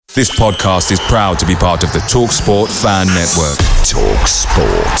This podcast is proud to be part of the TalkSport Fan Network.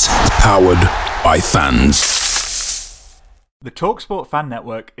 TalkSport. Powered by fans. The TalkSport Fan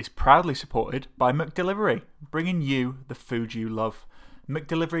Network is proudly supported by McDelivery, bringing you the food you love.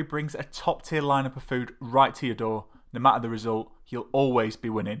 McDelivery brings a top-tier lineup of food right to your door. No matter the result, you'll always be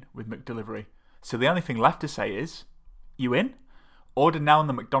winning with McDelivery. So the only thing left to say is, you in? Order now on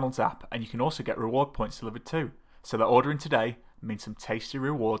the McDonald's app, and you can also get reward points delivered too. So that ordering today means some tasty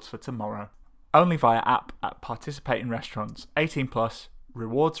rewards for tomorrow. Only via app at participating restaurants. 18 plus.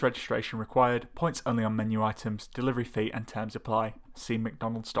 Rewards registration required. Points only on menu items. Delivery fee and terms apply. See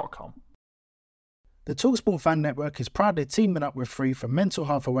mcdonalds.com. The TalkSport Fan Network is proudly teaming up with Free for Mental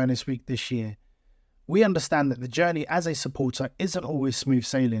Health Awareness Week this year. We understand that the journey as a supporter isn't always smooth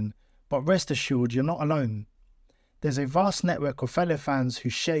sailing, but rest assured you're not alone. There's a vast network of fellow fans who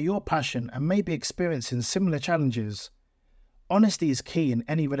share your passion and may be experiencing similar challenges. Honesty is key in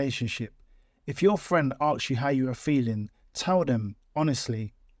any relationship. If your friend asks you how you are feeling, tell them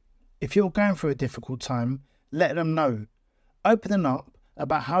honestly. If you're going through a difficult time, let them know. Opening up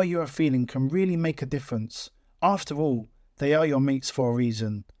about how you are feeling can really make a difference. After all, they are your mates for a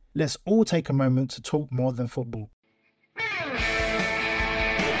reason. Let's all take a moment to talk more than football. Jepson's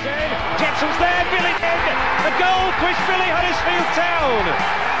there, Billy in, a goal, Chris Billy, Huddersfield Town.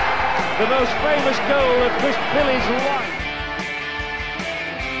 The most famous goal of Chris Billy's life.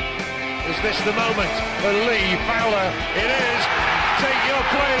 Is this the moment for Lee Fowler? It is. Take your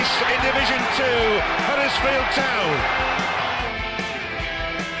place in Division 2, Huddersfield Town.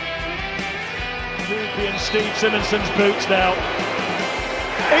 Champion Steve Simonson's boots now.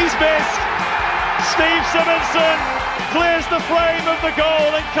 He's missed. Steve Simonson clears the frame of the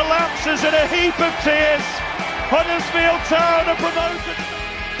goal and collapses in a heap of tears. Huddersfield Town are promoted.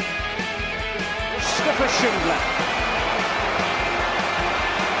 Mustafa Schindler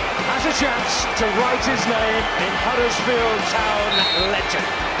has a chance to write his name in Huddersfield Town legend.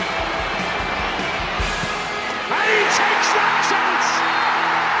 And he takes that chance!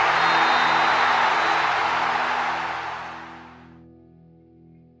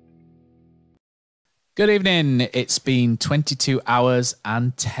 Good evening. It's been 22 hours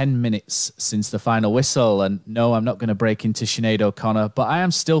and 10 minutes since the final whistle. And no, I'm not going to break into Sinead O'Connor, but I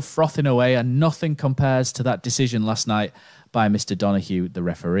am still frothing away, and nothing compares to that decision last night by Mr. Donoghue, the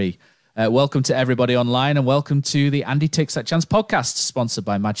referee. Welcome to everybody online, and welcome to the Andy Takes That Chance podcast, sponsored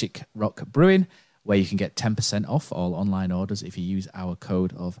by Magic Rock Brewing, where you can get 10% off all online orders if you use our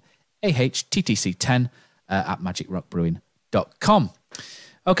code of AHTTC10 at magicrockbrewing.com.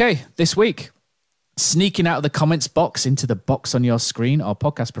 Okay, this week, sneaking out of the comments box into the box on your screen or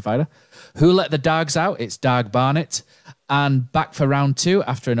podcast provider. Who let the dogs out? It's Dag Barnett. And back for round two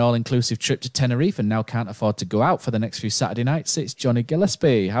after an all-inclusive trip to Tenerife and now can't afford to go out for the next few Saturday nights. It's Johnny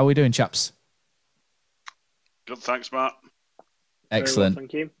Gillespie. How are we doing, chaps? Good, thanks, Matt. Excellent. Very well,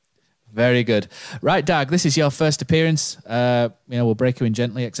 thank you. Very good. Right, Dag, this is your first appearance. We'll break you in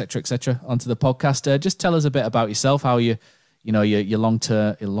gently, etc., onto the podcast. Just tell us a bit about yourself, how your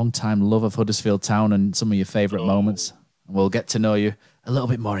long-time love of Huddersfield Town and some of your favourite moments. And we'll get to know you a little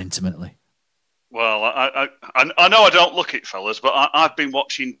bit more intimately. Well, I know I don't look it, fellas, but I've been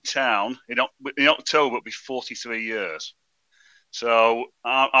watching Town in October. It'll be 43 years. So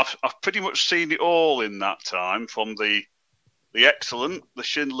I've pretty much seen it all in that time, from the excellent, the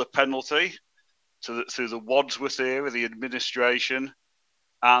Schindler penalty, through the Wadsworth era, the administration,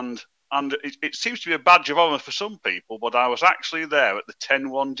 and it seems to be a badge of honour for some people, but I was actually there at the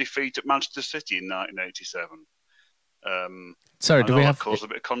 10-1 defeat at Manchester City in 1987. Sorry, do we have... That caused a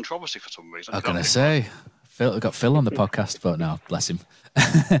bit of controversy for some reason. I was going to say, Phil, got Phil on the podcast, but no, bless him.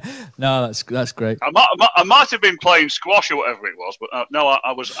 No, that's great. I might have been playing squash or whatever it was, but no,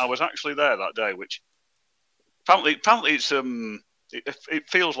 I was actually there that day, which apparently it's it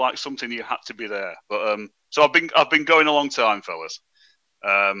feels like something you had to be there. But so I've been going a long time, fellas.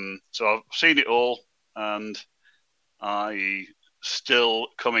 So I've seen it all, and I still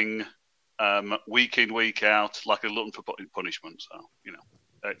coming week in, week out like a glutton for punishment. So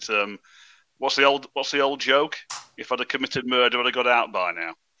it's what's the old joke? If I'd have committed murder, I'd have got out by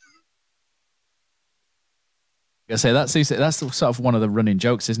now. I say that's sort of one of the running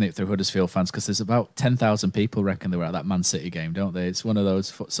jokes, isn't it, through Huddersfield fans? Because there's about 10,000 people reckon they were at that Man City game, don't they? It's one of those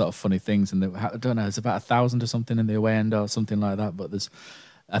sort of funny things, and I don't know, it's about 1,000 or something in the away end or something like that. But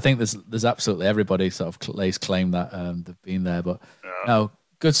I think there's absolutely everybody sort of lays claim that they've been there. But no,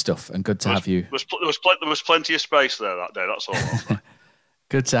 good stuff, and good to have you. There was plenty of space there that day. That's all.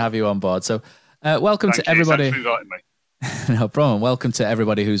 Good to have you on board. So welcome to everybody. Thanks for inviting me. No problem. Welcome to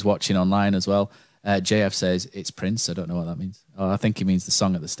everybody who's watching online as well. JF says it's Prince. I don't know what that means. Oh, I think he means the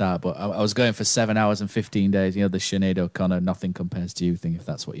song at the start, but I was going for 7 hours and 15 days. You know, the Sinead O'Connor, Nothing Compares to You thing, if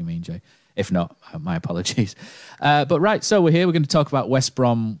that's what you mean, Jay. If not, my apologies. But right, so we're here. We're going to talk about West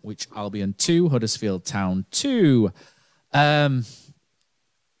Bromwich Albion 2, Huddersfield Town 2.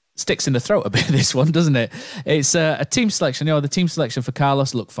 Sticks in the throat a bit, this one, doesn't it? It's a team selection. You know, the team selection for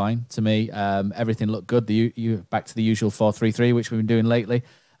Carlos looked fine to me. Everything looked good. Back to the usual 4-3-3, which we've been doing lately.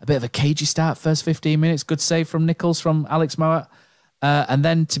 A bit of a cagey start, first 15 minutes. Good save from Nichols, from Alex Mowat. And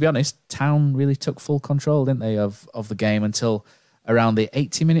then, to be honest, Town really took full control, didn't they, of the game until around the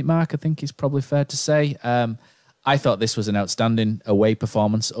 80-minute mark, I think is probably fair to say. I thought this was an outstanding away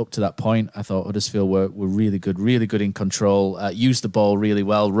performance up to that point. I thought Huddersfield were really good in control, used the ball really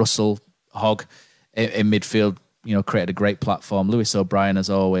well. Russell, Hogg in midfield, you know, created a great platform. Lewis O'Brien, as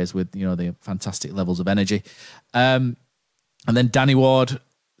always, with, you know, the fantastic levels of energy. And then Danny Ward,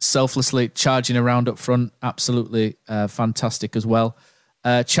 selflessly charging around up front, absolutely fantastic as well.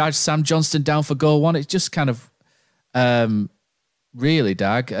 Charged Sam Johnston down for goal one. It's just kind of really,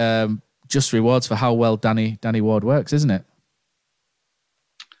 Dag, just rewards for how well Danny Ward works, isn't it?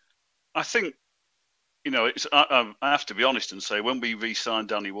 I think, you know, I have to be honest and say, when we re-signed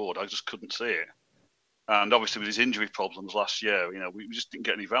Danny Ward, I just couldn't see it. And obviously with his injury problems last year, you know, we just didn't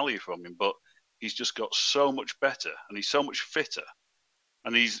get any value from him. But he's just got so much better and he's so much fitter.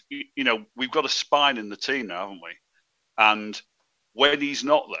 And he's, you know, we've got a spine in the team now, haven't we? And when he's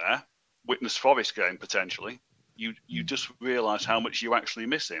not there, witness Forest game potentially, you just realise how much you actually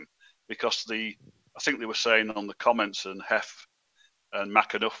miss him. Because I think they were saying on the comments, and Hef and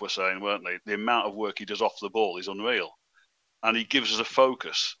McAnuff were saying, weren't they, the amount of work he does off the ball is unreal. And he gives us a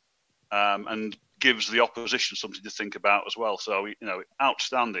focus and gives the opposition something to think about as well. So, you know,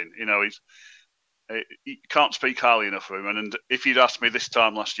 outstanding. You know, you can't speak highly enough of him. And if you'd asked me this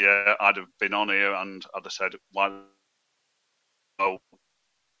time last year, I'd have been on here and I'd have said, why? Oh,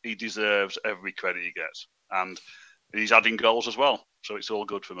 he deserves every credit he gets. And he's adding goals as well. So it's all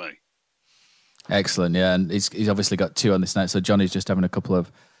good for me. Excellent, yeah. And he's obviously got 2 on this night. So Johnny's just having a couple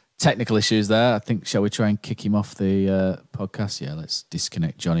of technical issues there. I think, shall we try and kick him off the podcast? Yeah, let's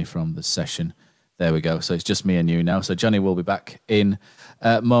disconnect Johnny from the session. There we go. So it's just me and you now. So Johnny will be back in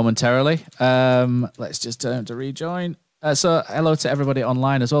momentarily. Let's just tell him to rejoin. So hello to everybody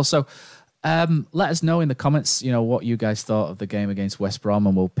online as well. So let us know in the comments, you know, what you guys thought of the game against West Brom,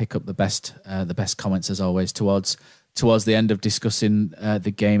 and we'll pick up the best comments as always towards the end of discussing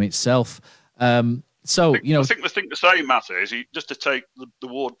the game itself. So, you know, I think the thing to say, Matt, is just to take the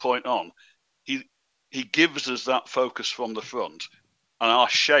Ward point on, he gives us that focus from the front. And our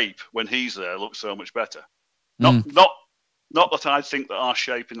shape, when he's there, looks so much better. Not that I think that our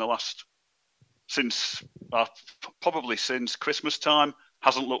shape in the last, probably since Christmas time,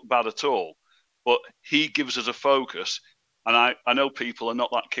 hasn't looked bad at all. But he gives us a focus. And I know people are not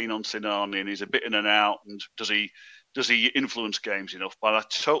that keen on Sinani, and he's a bit in and out. And does he influence games enough? But I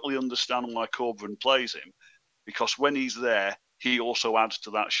totally understand why Corberan plays him, because when he's there, he also adds to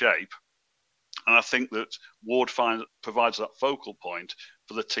that shape. And I think that Ward provides that focal point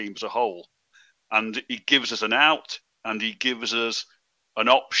for the team as a whole. And he gives us an out, and he gives us an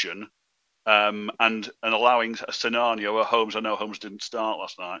option, and allowing a scenario where Holmes, I know Holmes didn't start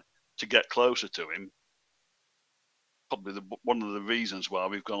last night, to get closer to him. Probably one of the reasons why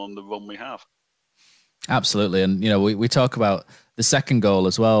we've gone on the run we have. Absolutely. And, you know, we talk about the second goal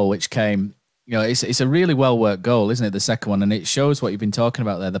as well, which came... You know, it's a really well-worked goal, isn't it, the second one? And it shows what you've been talking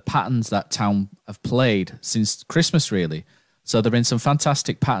about there, the patterns that Town have played since Christmas, really. So there have been some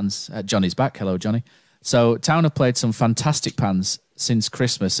fantastic patterns. Johnny's back. Hello, Johnny. So Town have played some fantastic patterns since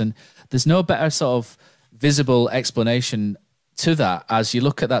Christmas. And there's no better sort of visible explanation to that as you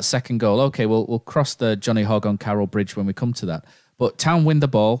look at that second goal. Okay, we'll cross the Johnny Hogg on Carroll Bridge when we come to that. But Town win the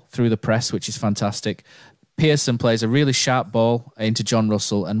ball through the press, which is fantastic. Pearson plays a really sharp ball into John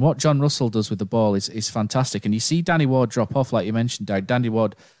Russell, and what John Russell does with the ball is fantastic. And you see Danny Ward drop off, like you mentioned, Doug. Danny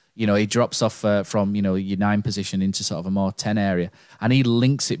Ward, you know, he drops off from, you know, your 9 position into sort of a more 10 area, and he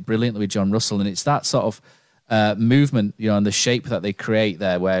links it brilliantly with John Russell. And it's that sort of movement, you know, and the shape that they create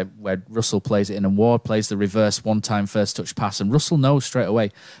there, where Russell plays it in and Ward plays the reverse one-time first touch pass, and Russell knows straight away.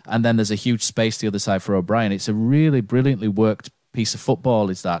 And then there's a huge space the other side for O'Brien. It's a really brilliantly worked piece of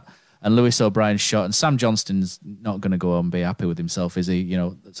football, is that. And Lewis O'Brien's shot, and Sam Johnston's not going to go and be happy with himself, is he? You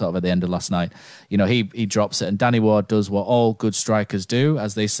know, sort of at the end of last night. You know, he drops it, and Danny Ward does what all good strikers do,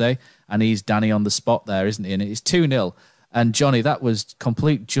 as they say, and he's Danny on the spot there, isn't he? And it's 2-0. And Johnny, that was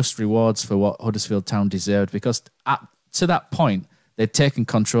complete just rewards for what Huddersfield Town deserved, because to that point, they'd taken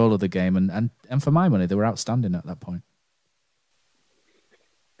control of the game, and for my money, they were outstanding at that point.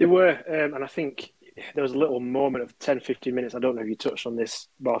 They were, and I think there was a little moment of 10, 15 minutes. I don't know if you touched on this,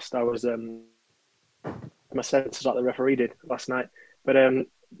 whilst I was my senses like the referee did last night. But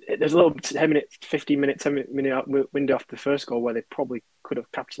there's a little 15 minute window after the first goal where they probably could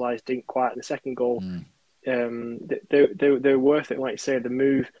have capitalised, didn't quite. And the second goal, they're worth it. Like you say, the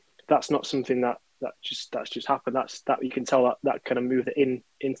move, that's not something that's just happened. That you can tell that kind of move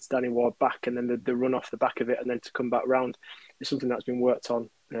into Danny Ward back, and then the run off the back of it, and then to come back round is something that's been worked on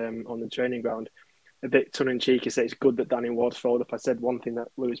the training ground. A bit tongue in cheek, I say it's good that Danny Ward's followed up. I said one thing that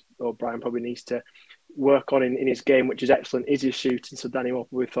Lewis O'Brien probably needs to work on in his game, which is excellent, is his shooting. So Danny Ward,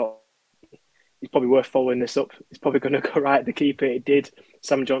 we thought he's probably worth following this up. It's probably going to go right at the keeper. It did.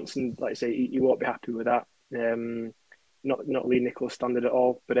 Sam Johnson, like I say, he won't be happy with that. Not Lee Nicholas standard at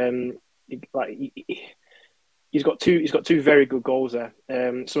all, but he's got two very good goals there.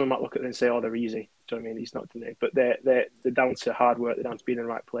 Someone might look at them and say, "Oh, they're easy." Do you know what I mean? He's not done it, but they're down to hard work. They're down to being in the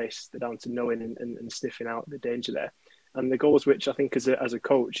right place. They're down to knowing and sniffing out the danger there. And the goals, which I think as a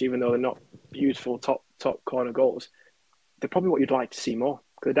coach, even though they're not beautiful top corner goals, they're probably what you'd like to see more.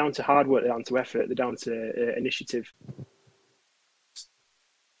 They're down to hard work. They're down to effort. They're down to initiative.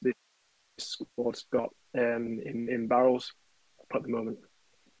 This squad's got in barrels at the moment.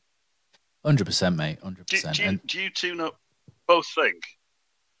 100%, mate. 100%. Do you two both think?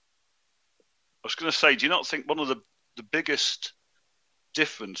 I was going to say, do you not think one of the biggest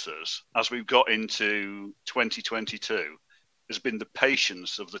differences as we've got into 2022 has been the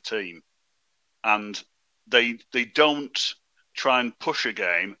patience of the team, and they don't try and push a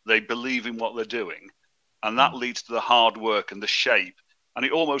game. They believe in what they're doing, and that leads to the hard work and the shape. And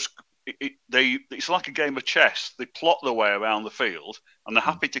it's like a game of chess. They plot their way around the field, and they're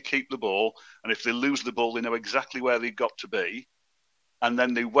happy to keep the ball. And if they lose the ball, they know exactly where they've got to be. And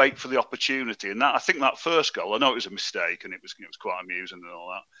then they wait for the opportunity. And I think that first goal, I know it was a mistake, and it was quite amusing and all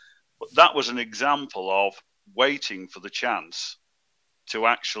that, but that was an example of waiting for the chance to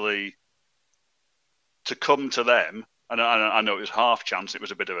actually to come to them. And I know it was half chance. It was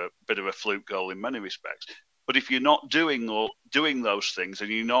a bit of a fluke goal in many respects. But if you're not doing those things,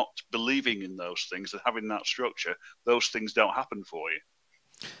 and you're not believing in those things and having that structure, those things don't happen for you.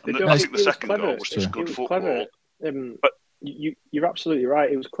 I think the second goal was just good football. But you're absolutely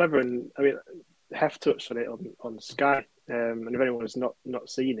right. It was clever, and I mean, Hef touched on it on Sky. And if anyone has not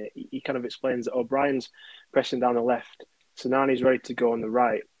seen it, he kind of explains that O'Brien's pressing down the left, Sinani's ready to go on the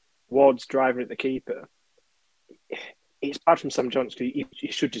right, Ward's driving at the keeper. It's bad from Sam Johnson.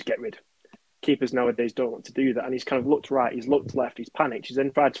 He should just get rid. Keepers nowadays don't want to do that, and he's kind of looked right, he's looked left, he's panicked. He's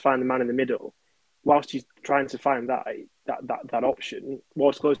then tried to find the man in the middle. Whilst he's trying to find that option,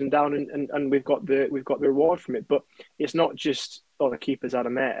 Ward's closing down, and we've got the reward from it. But it's not just the keeper's had a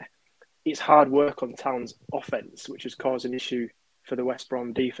mare. It's hard work on Town's offence, which has caused an issue for the West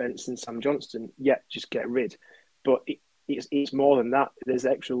Brom defence and Sam Johnston. Yet just get rid. But it's more than that. There's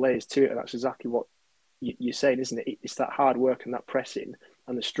extra layers to it, and that's exactly what you're saying, isn't it? It's that hard work and that pressing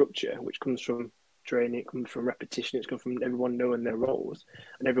and the structure, which comes from training, it comes from repetition, it's comes from everyone knowing their roles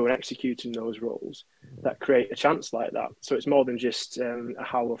and everyone executing those roles that create a chance like that. So it's more than just a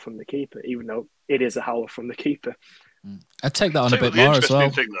howler from the keeper, even though it is a howler from the keeper. I'd take that on a bit more as well.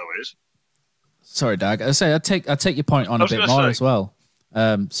 Thing, though, is... Sorry, Dag. I say I'd take your point on a bit more as well.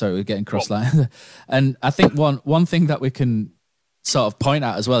 Sorry, we're getting cross-line. And I think one thing that we can sort of point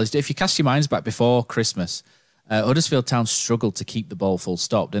at as well is if you cast your minds back before Christmas, Huddersfield Town struggled to keep the ball full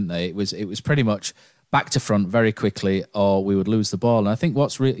stop, didn't they? It was pretty much back to front very quickly, or we would lose the ball. And I think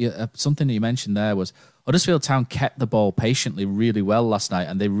what's really something that you mentioned there was Huddersfield Town kept the ball patiently really well last night,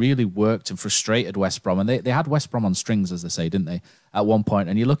 and they really worked and frustrated West Brom. And they had West Brom on strings, as they say, didn't they, at one point?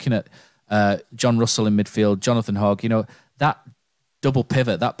 And you're looking at John Russell in midfield, Jonathan Hogg, that double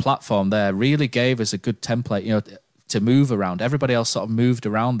pivot, that platform there really gave us a good template, to move around. Everybody else sort of moved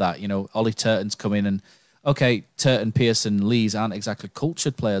around that. Ollie Turton's come in, and okay, Turton, Pearson, Lees aren't exactly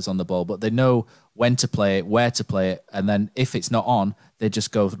cultured players on the ball, but they know when to play it, where to play it, and then if it's not on, they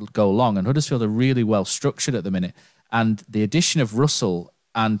just go long. And Huddersfield are really well structured at the minute. And the addition of Russell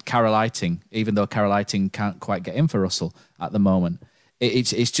and Carol Eiting, even though Carol Eiting can't quite get in for Russell at the moment,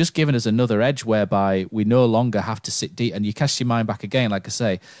 it's just given us another edge whereby we no longer have to sit deep. And you cast your mind back again, like I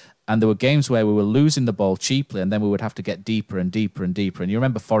say, and there were games where we were losing the ball cheaply, and then we would have to get deeper and deeper and deeper. And you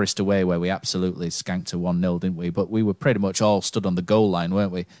remember Forest away, where we absolutely skanked to 1-0, didn't we? But we were pretty much all stood on the goal line,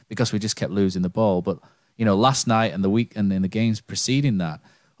 weren't we? Because we just kept losing the ball. But, last night and the week and in the games preceding that,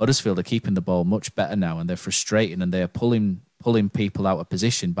 Huddersfield are keeping the ball much better now, and they're frustrating, and they're pulling people out of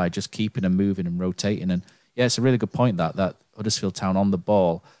position by just keeping them moving and rotating. And, yeah, it's a really good point that Huddersfield Town on the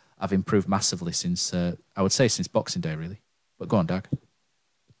ball have improved massively since, I would say, since Boxing Day, really. But go on, Dag.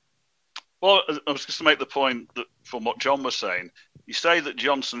 Well, I was just to make the point that from what John was saying, you say that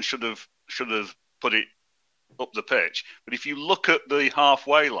Johnson should have put it up the pitch, but if you look at the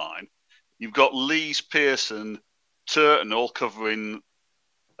halfway line, you've got Lees, Pearson, Turton all covering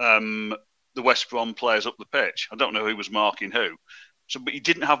the West Brom players up the pitch. I don't know who was marking who, but he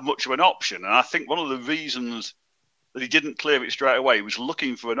didn't have much of an option, and I think one of the reasons that he didn't clear it straight away, he was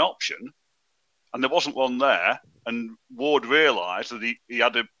looking for an option, and there wasn't one there. And Ward realised that he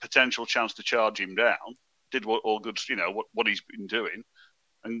had a potential chance to charge him down, did what he's been doing,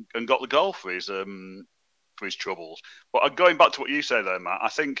 and got the goal for his troubles. But going back to what you say there, Matt, I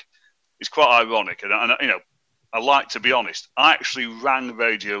think it's quite ironic, and I like to be honest. I actually rang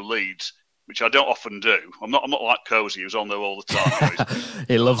Radio Leeds, which I don't often do. I'm not like Cozy, who's on there all the time.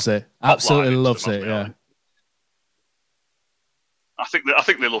 He loves it, absolutely loves it. Yeah. I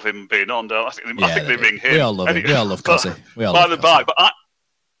think they love him being on. I think they ring him. We all love him. We all love Cozy.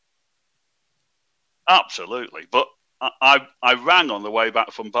 Absolutely. But I rang on the way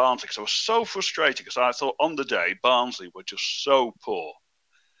back from Barnsley because I was so frustrated because I thought on the day Barnsley were just so poor.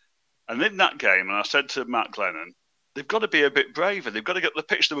 And in that game, and I said to Matt Glennon, they've got to be a bit braver. They've got to get the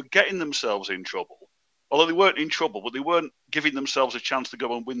pitch. They were getting themselves in trouble. Although they weren't in trouble, but they weren't giving themselves a chance to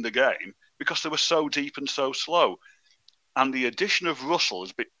go and win the game because they were so deep and so slow. And the addition of Russell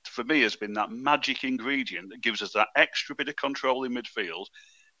for me has been that magic ingredient that gives us that extra bit of control in midfield.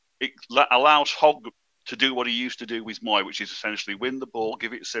 It allows Hogg to do what he used to do with Moy, which is essentially win the ball,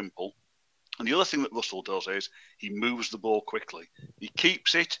 give it simple. And the other thing that Russell does is he moves the ball quickly. He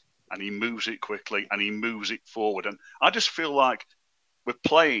keeps it and he moves it quickly and he moves it forward. And I just feel like we're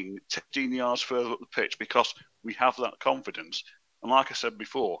playing 15 yards further up the pitch because we have that confidence. And like I said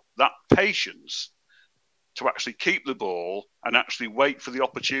before, that patience to actually keep the ball and actually wait for the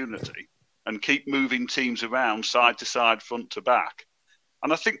opportunity and keep moving teams around side to side, front to back.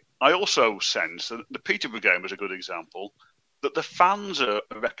 And I think I also sense that the Peterborough game was a good example, that the fans are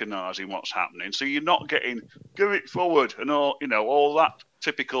recognising what's happening. So you're not getting, go it forward and all that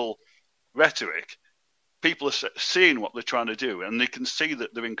typical rhetoric. People are seeing what they're trying to do and they can see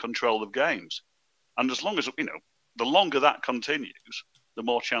that they're in control of games. And as long as, the longer that continues, the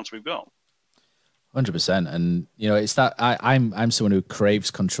more chance we've got. 100%, and it's that I'm someone who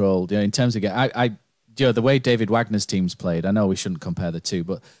craves control. In terms of the way David Wagner's teams played, I know we shouldn't compare the two,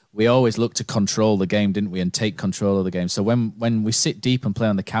 but we always look to control the game, didn't we, and take control of the game. So when we sit deep and play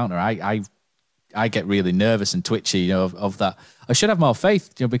on the counter, I get really nervous and twitchy, of that. I should have more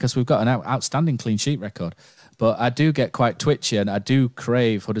faith, because we've got an outstanding clean sheet record. But I do get quite twitchy, and I do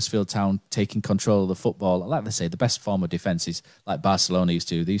crave Huddersfield Town taking control of the football. Like they say, the best form of defence is like Barcelona used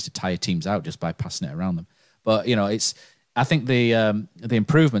to. They used to tire teams out just by passing it around them. But I think the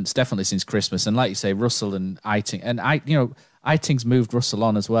improvements definitely since Christmas, and like you say, Russell and Eiting, and Eiting's moved Russell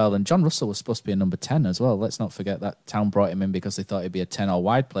on as well, and John Russell was supposed to be a number 10 as well. Let's not forget that Town brought him in because they thought he'd be a 10 or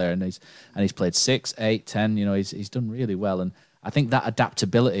wide player, and he's played 6, 8, 10. He's done really well, and I think that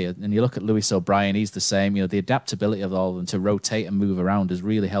adaptability, and you look at Lewis O'Brien, he's the same. The adaptability of all of them to rotate and move around has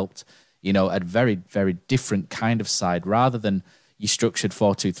really helped. A very, very different kind of side rather than your structured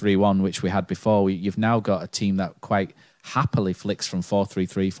 4-2-3-1, which we had before. You've now got a team that quite happily flicks from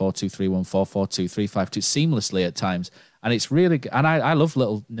 4-3-3, 4-2-3-1, 4-4-2, 3-5-2 seamlessly at times. And it's really good. And I love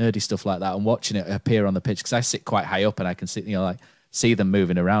little nerdy stuff like that and watching it appear on the pitch because I sit quite high up and I can see them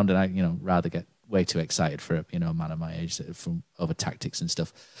moving around, and I rather get way too excited for a man of my age from over tactics and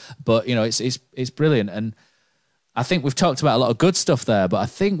stuff. But it's brilliant, and I think we've talked about a lot of good stuff there, but I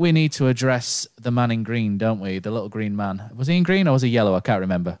think we need to address the man in green, don't we? The little green man. Was he in green or was he yellow? I can't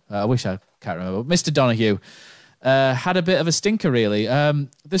remember. I wish I can't remember. Mr. Donoghue had a bit of a stinker, really.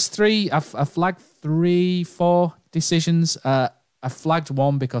 There's three. I've flagged 3-4 decisions. I flagged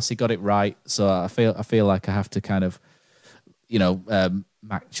one because he got it right, so I feel like I have to kind of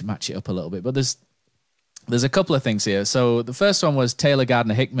match it up a little bit. But there's a couple of things here. So the first one was Taylor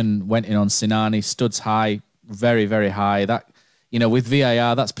Gardner-Hickman went in on Sinani, studs high, very, very high. That, with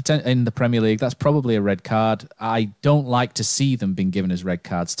VAR, that's in the Premier League, that's probably a red card. I don't like to see them being given as red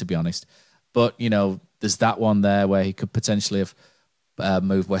cards, to be honest. But, there's that one there where he could potentially have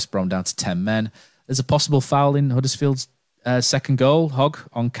moved West Brom down to 10 men. There's a possible foul in Huddersfield's second goal, Hogg,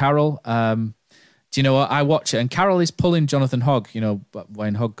 on Carroll. Do you know what? I watch it, and Carroll is pulling Jonathan Hogg,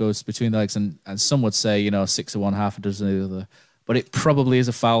 when Hogg goes between the legs, and some would say, 6 of one, half a dozen of the other. But it probably is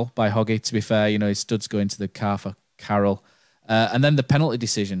a foul by Hoggy, to be fair. His studs go into the car for Carroll. And then the penalty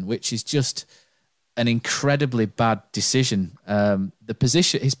decision, which is just an incredibly bad decision.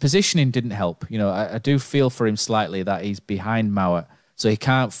 His positioning didn't help. I do feel for him slightly that he's behind Mowat, so he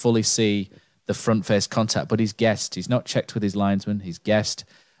can't fully see the front face contact, but he's guessed. He's not checked with his linesman. He's guessed.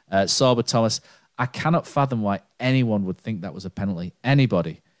 Sorba Thomas, I cannot fathom why anyone would think that was a penalty.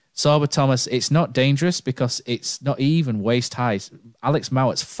 Anybody. Sorba Thomas, it's not dangerous because it's not even waist high. Alex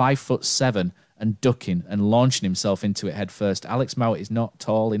Mowatt's 5'7" and ducking and launching himself into it head first. Alex Mowat is not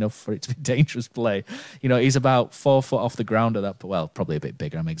tall enough for it to be dangerous play. He's about 4 foot off the ground at that point. Well, probably a bit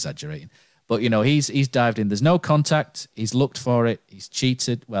bigger. I'm exaggerating. But, he's dived in. There's no contact. He's looked for it. He's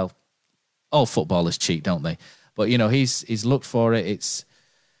cheated. Well, all footballers cheat, don't they? But, he's looked for it.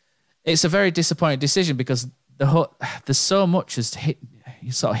 It's a very disappointing decision because there's so much as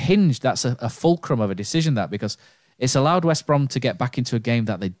sort of hinged. That's a fulcrum of a decision, because it's allowed West Brom to get back into a game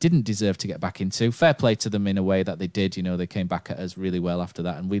that they didn't deserve to get back into. Fair play to them in a way that they did. They came back at us really well after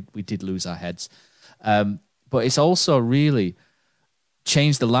that, and we did lose our heads. But it's also really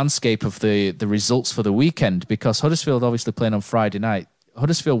changed the landscape of the results for the weekend, because Huddersfield obviously playing on Friday night.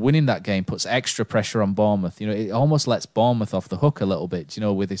 Huddersfield winning that game puts extra pressure on Bournemouth. It almost lets Bournemouth off the hook a little bit,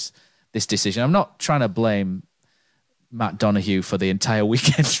 with this decision. I'm not trying to blame Matt Donoghue for the entire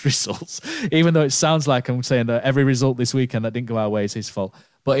weekend's results, even though it sounds like I'm saying that every result this weekend that didn't go our way is his fault.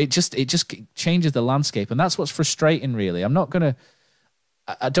 But it just changes the landscape, and that's what's frustrating, really. I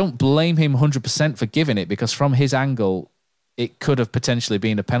don't blame him 100% for giving it, because from his angle, it could have potentially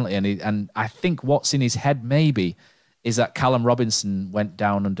been a penalty. And I think what's in his head maybe is that Callum Robinson went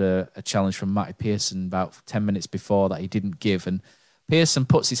down under a challenge from Matty Pearson about 10 minutes before that he didn't give, and Pearson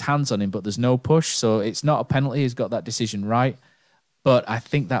puts his hands on him, but there's no push, so it's not a penalty. He's got that decision right. But I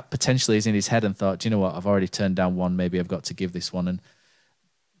think that potentially is in his head and thought, do you know what, I've already turned down one, maybe I've got to give this one. And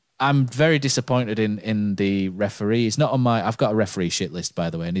I'm very disappointed in the referee. He's not on I've got a referee shit list, by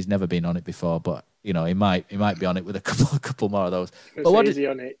the way, and he's never been on it before, but he might be on it with a couple more of those. But is he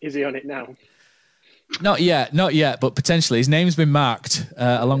on it? Is he on it now? Not yet, but potentially. His name's been marked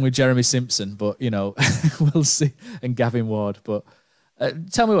along with Jeremy Simpson, but, we'll see, and Gavin Ward. But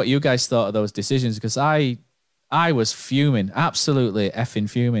tell me what you guys thought of those decisions, because I was fuming, absolutely effing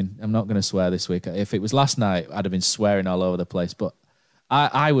fuming. I'm not going to swear this week. If it was last night, I'd have been swearing all over the place. But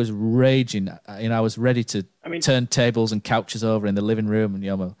I was raging. I was ready to turn tables and couches over in the living room,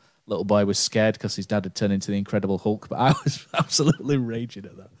 and my little boy was scared because his dad had turned into the Incredible Hulk. But I was absolutely raging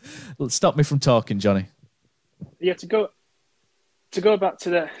at that. Stop me from talking, Johnny. Yeah, to go back to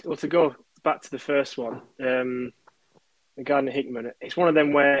the first one. Regarding Hickman, it's one of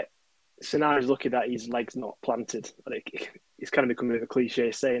them where Sinari's lucky that his leg's not planted. It's kind of become a bit of a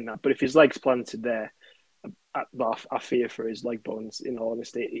cliche saying that, but if his leg's planted there, I fear for his leg bones. In all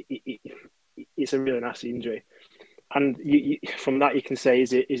honesty, it's a really nasty injury, and from that you can say,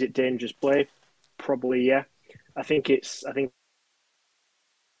 is it dangerous play? Probably, yeah. I think just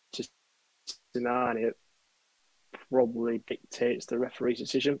Sinani probably dictates the referee's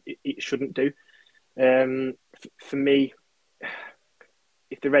decision. It shouldn't do. For me,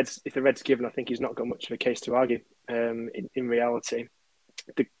 if the Reds given, I think he's not got much of a case to argue. In reality,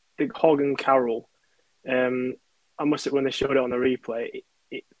 the Hogg and Carroll, I must say, when they showed it on the replay,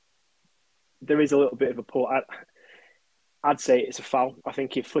 there is a little bit of a pull. I'd say it's a foul. I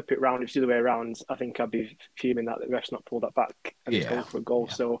think if flip it round, if it's the other way around, I think I'd be fuming that the ref's not pulled that back and it's going for a goal.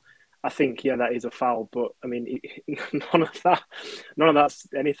 Yeah. So I think, that is a foul. But I mean, none of that's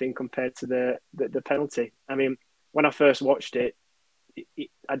anything compared to the penalty. I mean, when I first watched it,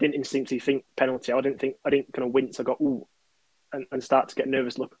 I didn't instinctively think penalty. I didn't kind of wince. I got ooh, and start to get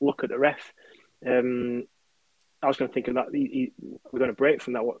nervous. Look at the ref. I was going to think of that. We're going to break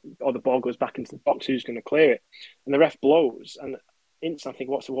from that, or the ball goes back into the box. Who's going to clear it? And the ref blows, and instantly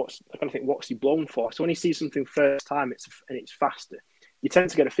I think what's he blown for? So when you see something first time, it's faster, you tend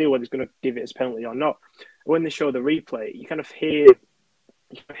to get a feel whether he's going to give it as a penalty or not. When they show the replay, you kind of hear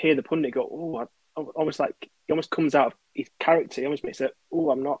the pundit go, "Oh," almost like he almost comes out of his character. He almost makes it, "Oh,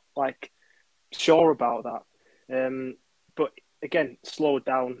 I'm not sure about that." But again, slowed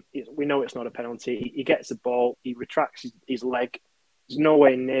down. We know it's not a penalty. He gets the ball. He retracts his leg. There's no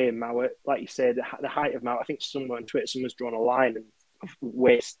way near Mowat. Like you said, the height of Mowat, I think somewhere on Twitter, someone's drawn a line of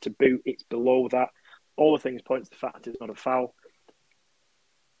waist to boot. It's below that. All the things point to the fact it's not a foul.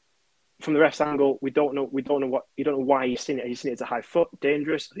 From the ref's angle, we don't know why he's seen it. He's seen it as a high foot,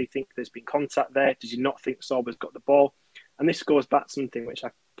 dangerous. Do you think there's been contact there? Does he not think Sorba's got the ball? And this goes back to something which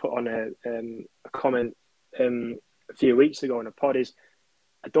I put on a comment a few weeks ago in a pod, is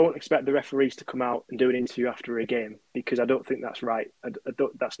I don't expect the referees to come out and do an interview after a game, because I don't think that's right.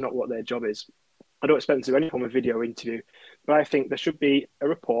 That's not what their job is. I don't expect them to do any form of video interview, but I think there should be a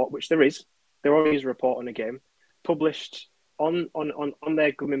report, which there is. There always is a report on a game published on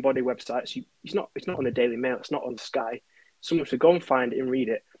their governing body websites. It's not on the Daily Mail. It's not on Sky. Someone should go and find it and read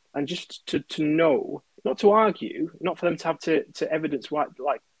it, and just to know, not to argue, not for them to have to evidence why,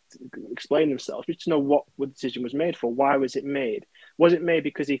 explain themselves, just to know what the decision was made for. Why was it made? Was it made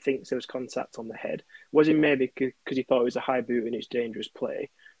because he thinks there was contact on the head? Was it made because he thought it was a high boot and it's dangerous play?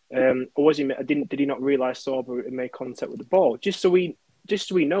 Or was he? Did he not realise Sorba had made contact with the ball? Just so we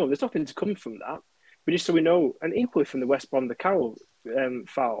know, there's nothing to come from that. But just so we know, and equally from the West Brom, the Carroll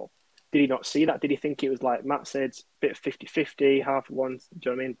foul, did he not see that? Did he think it was like Matt said, a bit of 50-50, half of one, do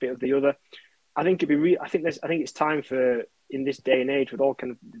you know what I mean, bit of the other? I think I think it's time for, in this day and age, with all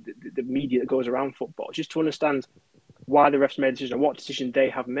kind of the media that goes around football, just to understand why the refs made a decision and what decision they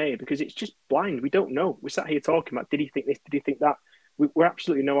have made, because it's just blind. We don't know. We're sat here talking about, did he think this? Did he think that? We're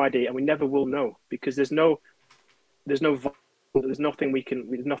absolutely no idea, and we never will know, because there's nothing we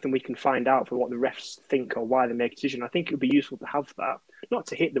can find out for what the refs think or why they make a decision. I think it would be useful to have that, not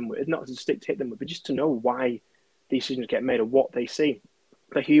to hit them with, not to stick to hit them with, but just to know why these decisions get made or what they see.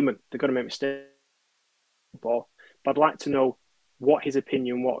 They're human. They're going to make mistakes. But I'd like to know what his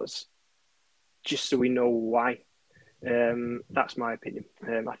opinion was, just so we know why. That's my opinion.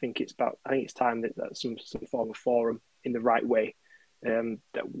 I think it's time that some form of forum in the right way.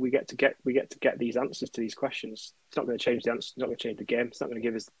 That we get to get these answers to these questions. It's not going to change the answer. It's not going to change the game. It's not going to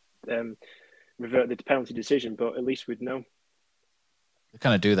give us revert the penalty decision. But at least we'd know. They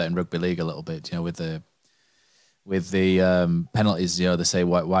kind of do that in rugby league a little bit, with the penalties. They say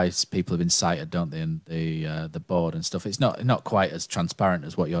why people have been cited, don't they? And the board and stuff. It's not quite as transparent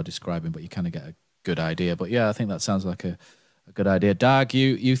as what you're describing, but you kind of get a good idea. But yeah, I think that sounds like a good idea. Dag,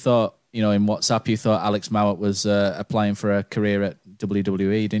 you thought, in WhatsApp, you thought Alex Mowat was applying for a career at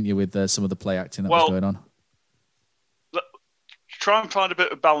WWE, didn't you, with some of the play acting that was going on? Try and find a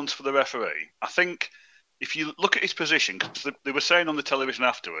bit of balance for the referee. I think if you look at his position, because they were saying on the television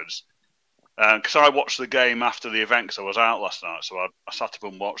afterwards, because I watched the game after the event because I was out last night, so I sat up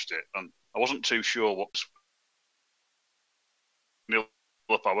and watched it, and I wasn't too sure what was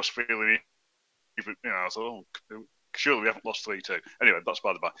I was feeling. I thought, surely we haven't lost 3-2. Anyway, that's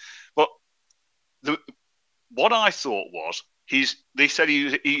by the by. But what I thought was, they said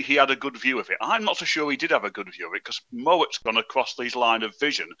he had a good view of it. I'm not so sure he did have a good view of it, because Mowat's gone across his line of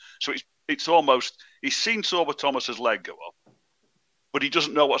vision. So it's almost, he's seen Sorba Thomas's leg go up, but he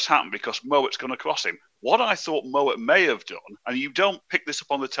doesn't know what's happened because Mowat's gone across him. What I thought Mowat may have done, and you don't pick this up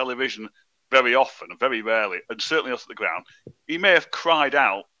on the television very often, and very rarely, and certainly not at the ground, he may have cried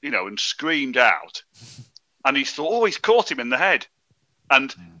out, and screamed out. And he thought, he's caught him in the head.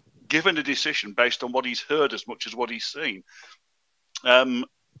 And given a decision based on what he's heard as much as what he's seen.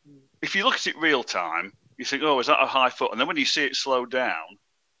 If you look at it real time, you think, is that a high foot? And then when you see it slow down,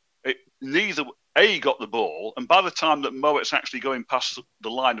 he got the ball, and by the time that Mowat's actually going past the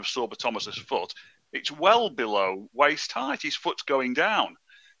line of Sorba Thomas's foot, it's well below waist height. His foot's going down.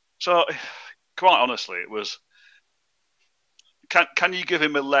 So, quite honestly, it was... Can you give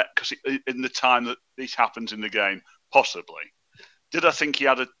him a let because in the time that this happens in the game? Possibly. Did I think he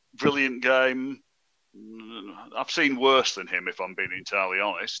had a brilliant game? I've seen worse than him, if I'm being entirely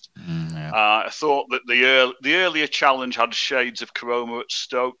honest. Yeah. I thought that the earlier challenge had shades of Koroma at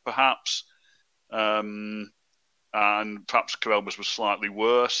Stoke, perhaps, and perhaps Koroma's was slightly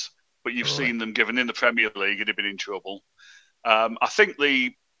worse. But you've seen them given in the Premier League, he'd have been in trouble. I think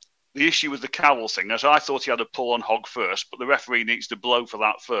the issue with the Carroll thing, as I thought he had a pull on Hogg first, but the referee needs to blow for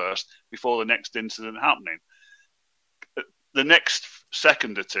that first before the next incident happening. The next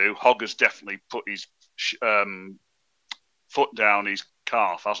second or two, Hogg has definitely put his foot down his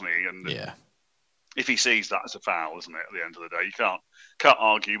calf, hasn't he? And if he sees that as a foul, isn't it? At the end of the day, you can't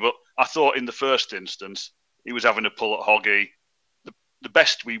argue. But I thought in the first instance he was having a pull at Hoggy. The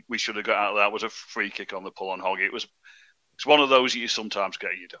best we should have got out of that was a free kick on the pull on Hoggy. It's one of those you sometimes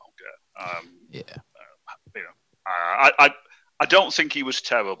get, you don't get. I don't think he was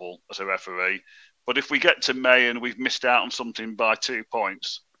terrible as a referee, but if we get to May and we've missed out on something by 2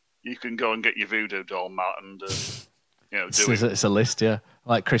 points, you can go and get your voodoo doll, Matt, and do it. It's a list, yeah.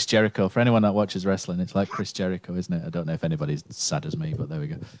 Like Chris Jericho. For anyone that watches wrestling, it's like Chris Jericho, isn't it? I don't know if anybody's sad as me, but there we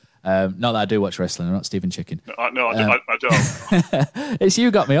go. Not that I do watch wrestling. I'm not Stephen Chicken. No, I don't. It's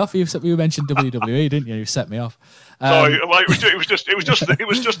you got me off. You mentioned WWE, didn't you? You set me off. Sorry, it was just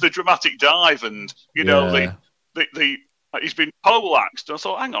the dramatic dive, and he's been poleaxed. And I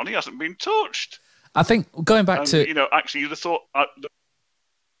thought, hang on, he hasn't been touched. I think going back to actually, you'd have thought.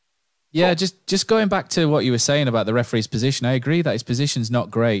 Just going back to what you were saying about the referee's position, I agree that his position's not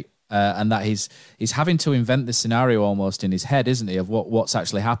great, and that he's having to invent the scenario almost in his head, isn't he, of what's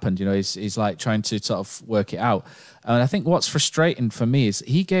actually happened. He's like trying to sort of work it out. And I think what's frustrating for me is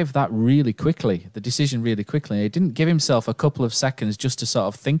he gave that really quickly, the decision really quickly. He didn't give himself a couple of seconds just to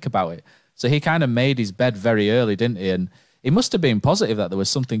sort of think about it. So he kind of made his bed very early, didn't he? And it must have been positive that there was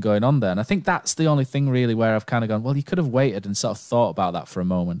something going on there. And I think that's the only thing really where I've kind of gone, well, you could have waited and sort of thought about that for a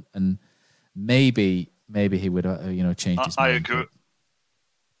moment, and maybe he would change his mind.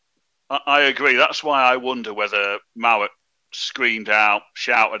 I agree. That's why I wonder whether Mowat screamed out,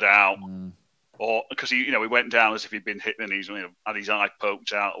 shouted out, or because he went down as if he'd been hit and he's had his eye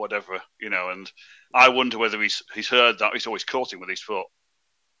poked out or whatever, and I wonder whether he's heard that. He's always caught him with his foot,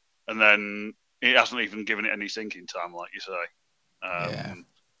 and then he hasn't even given it any thinking time, like you say.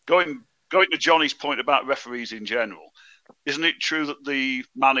 Going to Johnny's point about referees in general, isn't it true that the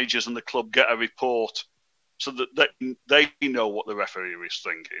managers and the club get a report so that they know what the referee is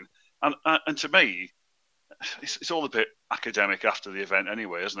thinking? And to me, it's all a bit academic after the event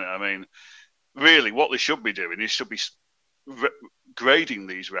anyway, isn't it? I mean, really, what they should be doing is should be grading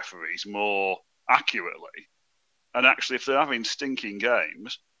these referees more accurately, and actually, if they're having stinking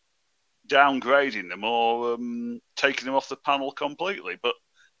games, downgrading them or taking them off the panel completely. But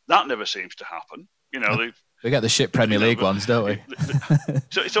that never seems to happen. We get the shit Premier League ones, don't we?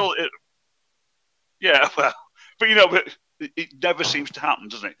 So it's all, well, but it never seems to happen,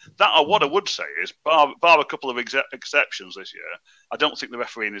 doesn't it? What I would say is, bar a couple of exceptions this year, I don't think the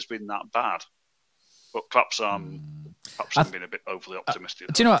refereeing has been that bad. But perhaps I'm being a bit overly optimistic.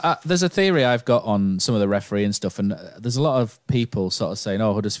 Do you know what? There's a theory I've got on some of the refereeing stuff, and there's a lot of people sort of saying,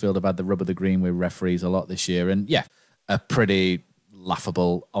 "Oh, Huddersfield have had the rub of the green with referees a lot this year," and yeah, a pretty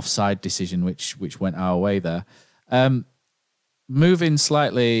laughable offside decision which went our way there. Moving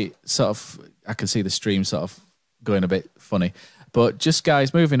slightly, sort of, I can see the stream sort of going a bit funny. But just,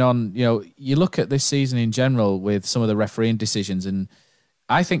 guys, moving on, you look at this season in general with some of the refereeing decisions, and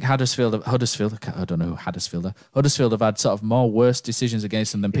I think Huddersfield have had sort of more worse decisions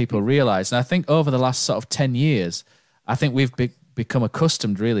against them than people realise. And I think over the last sort of 10 years, I think we've become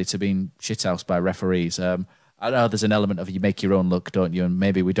accustomed really to being shithoused by referees. I know there's an element of you make your own luck, don't you? And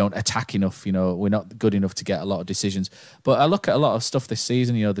maybe we don't attack enough, we're not good enough to get a lot of decisions. But I look at a lot of stuff this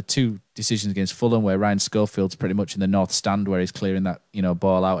season, the two decisions against Fulham where Ryan Schofield's pretty much in the north stand where he's clearing that,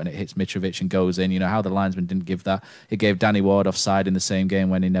 ball out and it hits Mitrovic and goes in. How the linesman didn't give that. He gave Danny Ward offside in the same game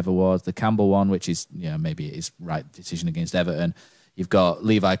when he never was. The Campbell one, which is, maybe it is right decision against Everton. You've got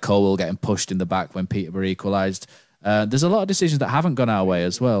Levi Colwill getting pushed in the back when Peterborough equalised. There's a lot of decisions that haven't gone our way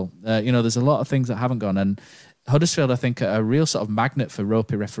as well. There's a lot of things that haven't gone, and Huddersfield, I think, are a real sort of magnet for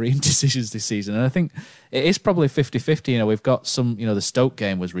ropey refereeing decisions this season. And I think it is probably 50-50. We've got some, the Stoke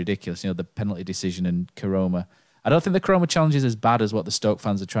game was ridiculous, the penalty decision in Koroma. I don't think the Koroma challenge is as bad as what the Stoke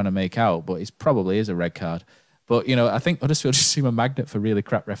fans are trying to make out, but it probably is a red card. But, I think Huddersfield just seem a magnet for really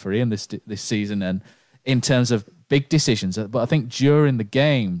crap refereeing this season, and in terms of big decisions. But I think during the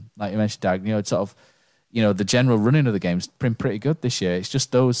game, like you mentioned, Dag, it's sort of, the general running of the game's been pretty good this year. It's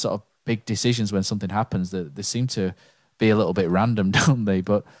just those sort of big decisions when something happens that they seem to be a little bit random, don't they?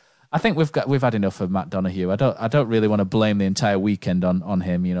 But I think we've had enough of Matt Donoghue. I don't really want to blame the entire weekend on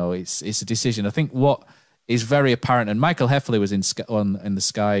him. It's a decision. I think what is very apparent, and Michael Heffley was in the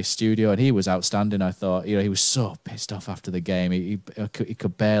Sky studio and he was outstanding. I thought he was so pissed off after the game. He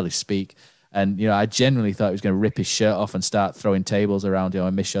could barely speak. And, I genuinely thought he was going to rip his shirt off and start throwing tables around.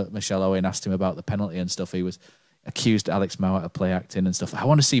 And Michelle Owen asked him about the penalty and stuff. He was accused Alex Mowat of play acting and stuff. I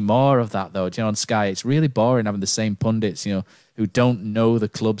want to see more of that, though. On Sky, it's really boring having the same pundits, who don't know the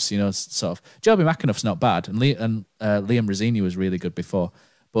clubs, sort of. Joby McAnuff's not bad, and Liam Rosini was really good before.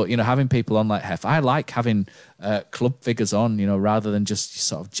 But, having people on like Hef, I like having club figures on, rather than just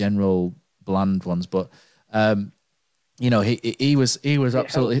sort of general bland ones. But, he was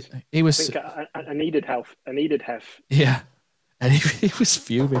absolutely... He was. I needed Hef. Yeah. And he was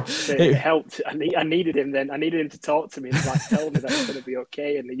fuming. It helped. I needed him then. I needed him to talk to me and tell me that it's going to be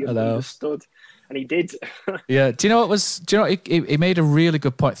okay, and he understood. And he did. Yeah. Do you know what was? Do you know he made a really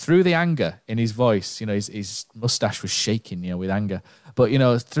good point through the anger in his voice. His mustache was shaking, with anger. But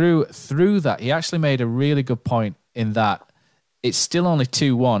through that, he actually made a really good point in that it's still only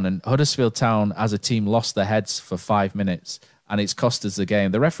 2-1, and Huddersfield Town as a team lost their heads for 5 minutes, and it's cost us the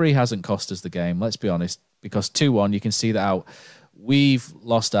game. The referee hasn't cost us the game. Let's be honest. Because 2-1, you can see that out. We've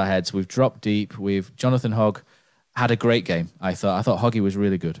lost our heads. We've dropped deep. Jonathan Hogg had a great game, I thought. I thought Hoggy was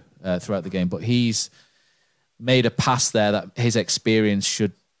really good throughout the game. But he's made a pass there that his experience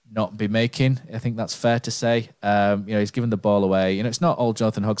should not be making. I think that's fair to say. He's given the ball away. It's not all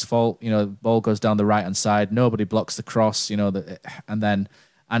Jonathan Hogg's fault. The ball goes down the right-hand side. Nobody blocks the cross, and then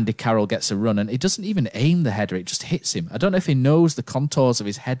Andy Carroll gets a run. And he doesn't even aim the header. It just hits him. I don't know if he knows the contours of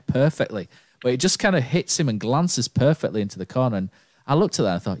his head perfectly, but it just kind of hits him and glances perfectly into the corner. And I looked at that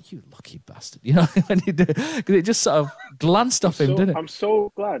and I thought, you lucky bastard. When he did, because it just sort of glanced off him, didn't it? I'm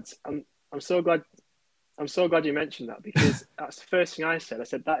so glad. I'm so glad I'm so glad you mentioned that, because that's the first thing I said. I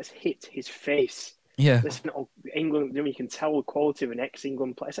said that's hit his face. Yeah. Listen, England, you can tell the quality of an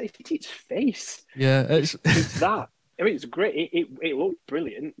ex-England player. It's like, it hit his face. Yeah, it's that. I mean, it's great. It looked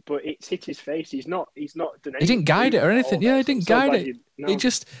brilliant, but it's hit his face. He's not done anything. He didn't guide it or anything. Yeah, he didn't guide it. It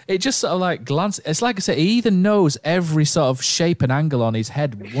just sort of like glanced. It's like I said, he either knows every sort of shape and angle on his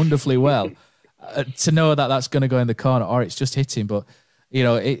head wonderfully well to know that that's going to go in the corner, or it's just hitting. But you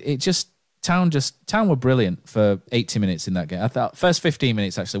know, Town were brilliant for 80 minutes in that game. I thought first 15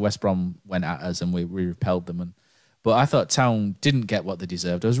 minutes actually West Brom went at us and we repelled them, but I thought Town didn't get what they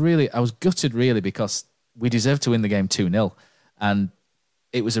deserved. I was gutted really, because we deserved to win the game 2-0, and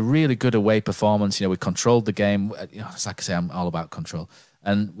it was a really good away performance. You know, we controlled the game. You know, it's like I say, I'm all about control,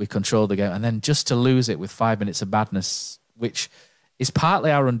 and we controlled the game, and then just to lose it with 5 minutes of madness, which is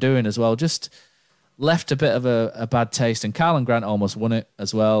partly our undoing as well, just left a bit of a bad taste. And Karlan Grant almost won it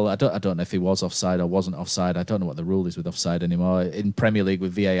as well. I don't know if he was offside or wasn't offside. I don't know what the rule is with offside anymore. In Premier League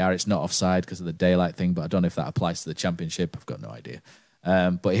with VAR, it's not offside because of the daylight thing, but I don't know if that applies to the Championship. I've got no idea.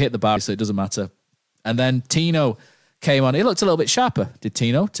 But he hit the bar, so it doesn't matter. And then Tino came on. He looked a little bit sharper, did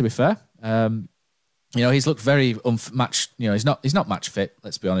Tino, to be fair. You know, he's looked very unmatched. You know, he's not match fit,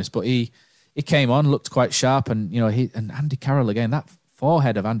 let's be honest, but he came on, looked quite sharp, and, you know, and Andy Carroll again, that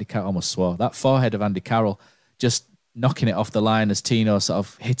forehead of Andy Carroll, almost swore, that forehead of Andy Carroll just knocking it off the line as Tino sort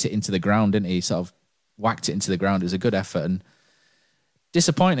of hit it into the ground, didn't he? Sort of whacked it into the ground. It was a good effort, and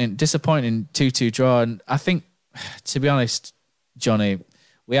disappointing 2-2 draw. And I think, to be honest, Johnny,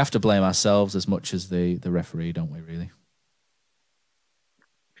 we have to blame ourselves as much as the referee, don't we, really?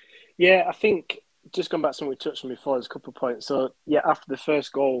 Yeah, I think, just going back to something we touched on before, there's a couple of points. So, yeah, after the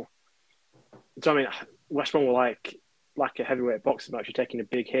first goal, I mean, West Brom were like a heavyweight boxing match. You're taking a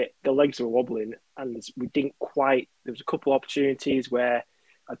big hit. The legs were wobbling, and we didn't quite. There was a couple of opportunities where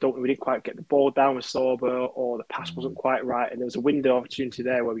we didn't quite get the ball down with Sorba, or the pass wasn't quite right, and there was a window opportunity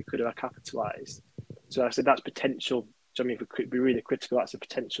there where we could have capitalised. So I said that's potential. I mean, if we could be really critical, that's a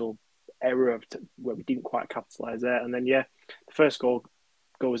potential error where we didn't quite capitalise there. And then, yeah, the first goal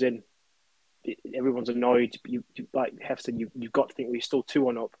goes in. Everyone's annoyed. You like Hef said, you've got to think we're still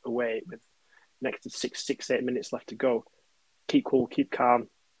 2-1 up away with next to 8 minutes left to go. Keep cool, keep calm,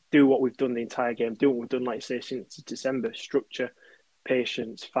 do what we've done the entire game, do what we've done, like you say, since December. Structure,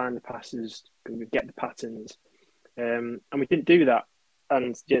 patience, find the passes, get the patterns. And we didn't do that.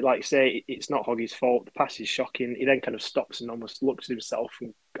 And like you say, it's not Hoggy's fault. The pass is shocking. He then kind of stops and almost looks at himself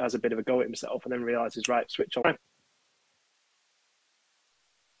and has a bit of a go at himself, and then realises, right, switch on.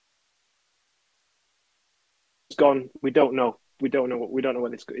 It's gone. We don't know. We don't know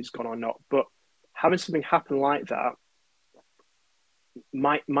whether it's gone or not. But having something happen like that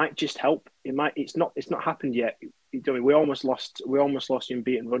might just help. It's not happened yet. We almost lost in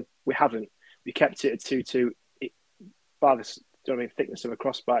beat and run. We haven't. We kept it at 2-2. By the thickness of a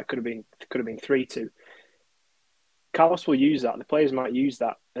crossbar, it could have been 3-2. Carlos will use that. The players might use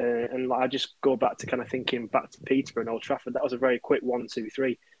that, and I just go back to kind of thinking back to Peterborough and Old Trafford. That was a very quick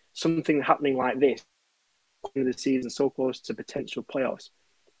 1-2-3. Something happening like this in the season, so close to potential playoffs.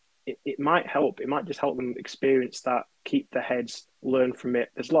 It might help. It might just help them experience that, keep their heads, learn from it.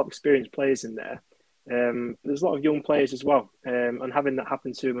 There's a lot of experienced players in there. There's a lot of young players as well, and having that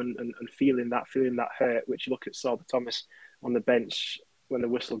happen to them and feeling that hurt. Which you look at Sorba Thomas on the bench when the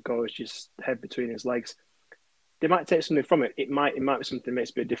whistle goes, just head between his legs. They might take something from it. It might be something that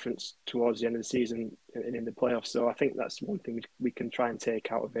makes a bit of difference towards the end of the season and in the playoffs. So I think that's one thing we can try and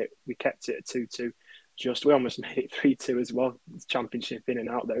take out of it. We kept it at 2-2. We almost made it 3-2 as well. It's Championship in and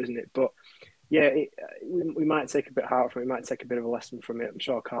out there, isn't it? But yeah, we might take a bit hard from it. We might take a bit of a lesson from it. I'm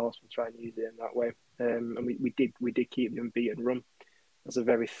sure Carlos will try and use it in that way. And we did keep the unbeaten run. That's a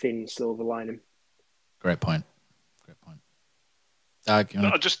very thin silver lining. Great point. No,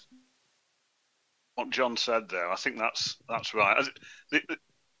 just what John said there. I think that's right.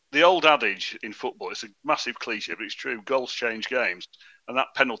 The old adage in football, it's a massive cliche, but it's true. Goals change games, and that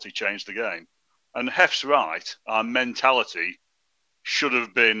penalty changed the game. And Hef's right. Our mentality should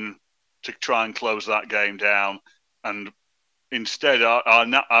have been to try and close that game down, and instead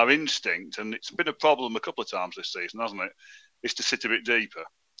our instinct, and it's been a problem a couple of times this season, hasn't it, is to sit a bit deeper.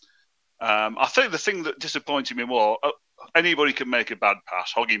 I think the thing that disappointed me more, anybody can make a bad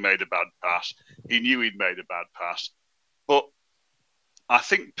pass. Hoggy made a bad pass. He knew he'd made a bad pass. But I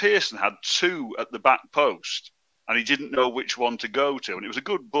think Pearson had two at the back post, and he didn't know which one to go to. And it was a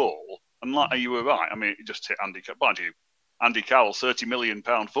good ball. And like you were right, I mean, it just hit Andy Carroll. Mind you, Andy Carroll, £30 million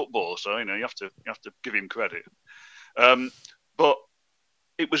footballer, so you have to give him credit. But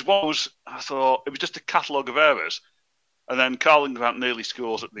it was I thought it was just a catalogue of errors. And then Karlan Grant nearly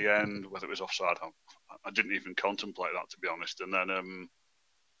scores at the end, whether it was offside, I didn't even contemplate that, to be honest. And then,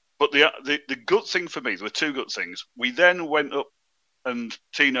 but the good thing for me, there were two good things. We then went up and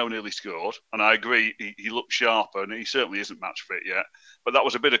Tino nearly scored, and I agree, he looked sharper, and he certainly isn't match fit yet. But that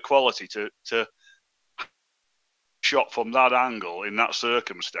was a bit of quality to shot from that angle in that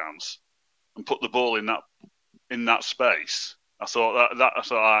circumstance and put the ball in that space. I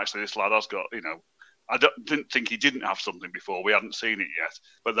thought actually this lad has got, I didn't think he didn't have something before. We hadn't seen it yet,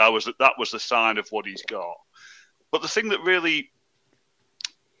 but that was the sign of what he's got. But the thing that really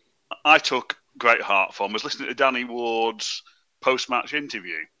I took great heart from was listening to Danny Ward's post-match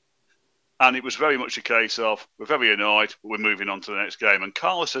interview. And it was very much a case of, we're very annoyed, but we're moving on to the next game. And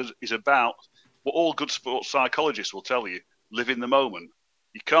Carlos is about what all good sports psychologists will tell you, live in the moment.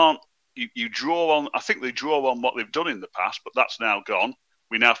 You can't, you draw on, I think they draw on what they've done in the past, but that's now gone.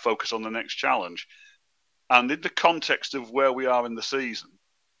 We now focus on the next challenge. And in the context of where we are in the season,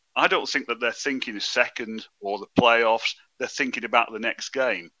 I don't think that they're thinking second or the playoffs. They're thinking about the next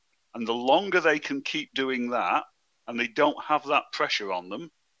game. And the longer they can keep doing that, and they don't have that pressure on them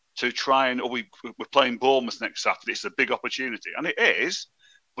to try and, we're playing Bournemouth next Saturday, it's a big opportunity. And it is,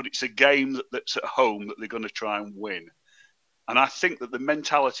 but it's a game that's at home that they're going to try and win. And I think that the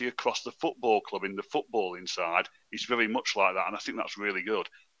mentality across the football club in the footballing side is very much like that. And I think that's really good.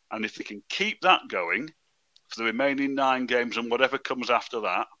 And if they can keep that going for the remaining 9 games and whatever comes after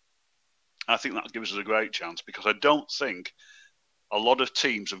that, I think that gives us a great chance, because I don't think a lot of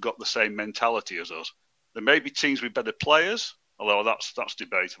teams have got the same mentality as us. There may be teams with better players, although that's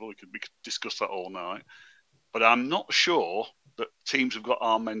debatable. We could discuss that all night. But I'm not sure that teams have got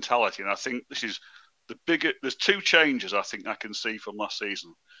our mentality. And I think this is there's 2 changes I think I can see from last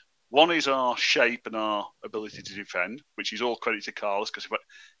season. One is our shape and our ability to defend, which is all credit to Carlos, because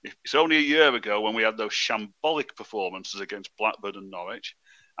if it's only a year ago when we had those shambolic performances against Blackburn and Norwich,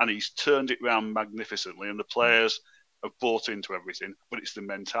 and he's turned it around magnificently, and the players have bought into everything, but it's the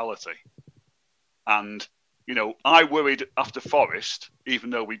mentality. And, I worried after Forest, even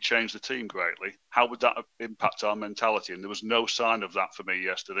though we changed the team greatly, how would that impact our mentality? And there was no sign of that for me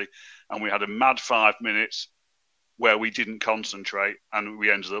yesterday. And we had a mad 5 minutes where we didn't concentrate, and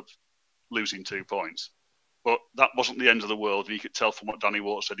we ended up losing 2 points. But that wasn't the end of the world. And you could tell from what Danny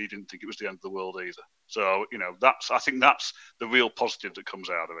Ward said, he didn't think it was the end of the world either. So, I think that's the real positive that comes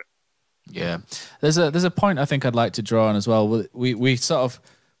out of it. Yeah. There's a point I think I'd like to draw on as well. We sort of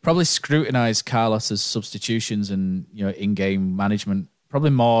probably scrutinise Carlos's substitutions and, in-game management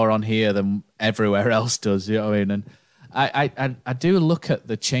probably more on here than everywhere else does, you know what I mean? And I do look at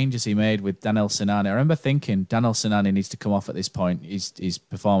the changes he made with Danel Sinani. I remember thinking Danel Sinani needs to come off at this point. His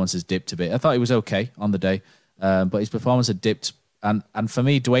performance has dipped a bit. I thought he was okay on the day, but his performance had dipped. And for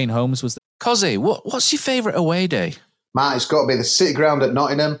me, Dwayne Holmes was... Cozzy, what's your favourite away day? Matt, it's got to be the City Ground at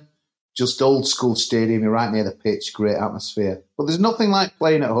Nottingham. Just old school stadium, you're right near the pitch, great atmosphere. But there's nothing like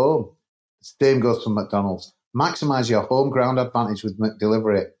playing at home. The same goes for McDonald's. Maximise your home ground advantage with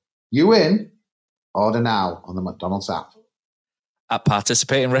McDelivery. You win? Order now on the McDonald's app. At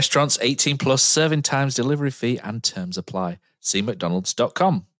participating restaurants, 18 plus, serving times, delivery fee and terms apply. See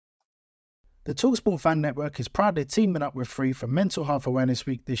mcdonalds.com. The TalkSport Fan Network is proudly teaming up with Free for Mental Health Awareness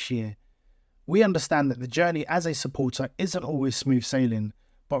Week this year. We understand that the journey as a supporter isn't always smooth sailing,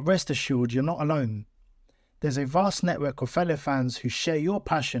 but rest assured you're not alone. There's a vast network of fellow fans who share your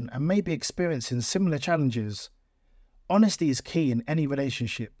passion and may be experiencing similar challenges. Honesty is key in any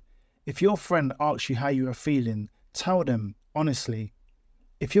relationship. If your friend asks you how you are feeling, tell them honestly.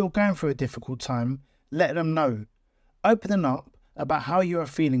 If you're going through a difficult time, let them know. Opening up about how you are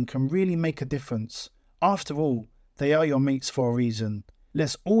feeling can really make a difference. After all, they are your mates for a reason.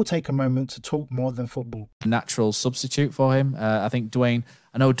 Let's all take a moment to talk more than football. Natural substitute for him. I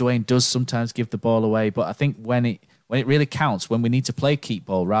know Dwayne does sometimes give the ball away, but I think when it really counts, when we need to play keep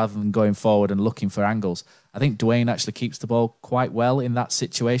ball rather than going forward and looking for angles, I think Dwayne actually keeps the ball quite well in that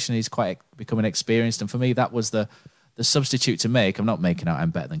situation. He's quite becoming experienced, and for me, that was the substitute to make. I'm not making out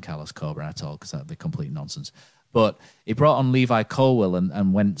I'm better than Carlos Coburn at all, because that'd be complete nonsense. But he brought on Levi Colwill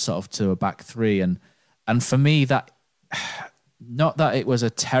and went sort of to a back 3, and for me that. Not that it was a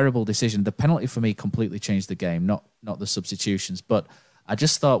terrible decision. The penalty for me completely changed the game, not the substitutions. But I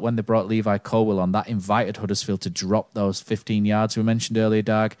just thought when they brought Levi Colwill on, that invited Huddersfield to drop those 15 yards we mentioned earlier,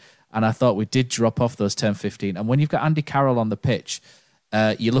 Dag. And I thought we did drop off those 10, 15. And when you've got Andy Carroll on the pitch,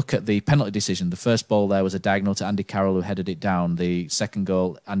 you look at the penalty decision. The first ball there was a diagonal to Andy Carroll, who headed it down. The second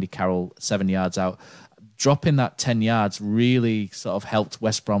goal, Andy Carroll, 7 yards out. Dropping that 10 yards really sort of helped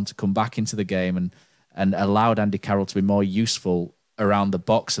West Brom to come back into the game and allowed Andy Carroll to be more useful around the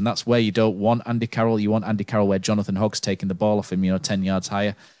box. And that's where you don't want Andy Carroll. You want Andy Carroll where Jonathan Hogg's taking the ball off him, 10 yards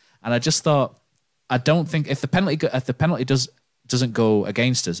higher. And I just thought, I don't think if the penalty doesn't go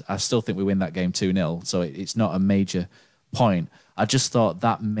against us, I still think we win that game 2-0. So it's not a major point. I just thought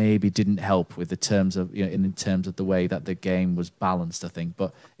that maybe didn't help with the terms of in terms of the way that the game was balanced. I think,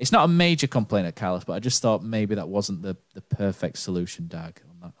 but it's not a major complaint at Carlos. But I just thought maybe that wasn't the perfect solution, Dag,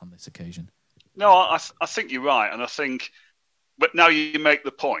 on this occasion. No, I think you're right, and I think, but now you make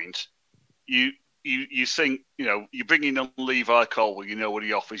the point. You think you're bringing on Levi Colwill, you know what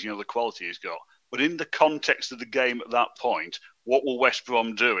he offers, you know the quality he's got. But in the context of the game at that point, what were West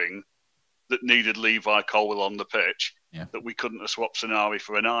Brom doing that needed Levi Colwill on the pitch that we couldn't have swapped Sanari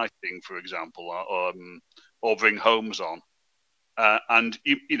for an Eiting, for example, or bring Holmes on? And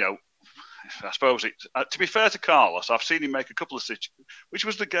I suppose to be fair to Carlos, I've seen him make a couple of situations. Which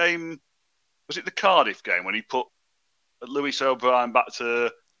was the game? Was it the Cardiff game when he put Lewis O'Brien back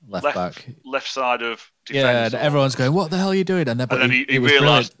to left side of defence? Yeah, and everyone's going, "What the hell are you doing?" And then he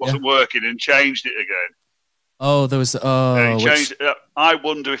realised it wasn't working and changed it again. Oh, there was. I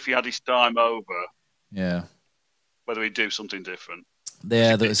wonder if he had his time over. Yeah. Whether he'd do something different.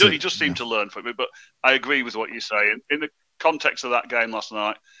 Yeah, he just seemed to learn from it. But I agree with what you're saying. In the context of that game last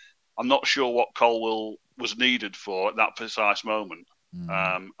night, I'm not sure what Colwill was needed for at that precise moment.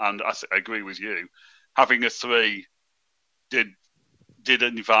 And I agree with you. Having a 3 did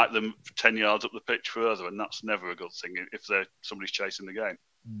invite them 10 yards up the pitch further, and that's never a good thing if somebody's chasing the game.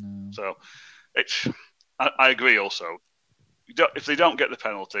 No. So I agree also. If they don't get the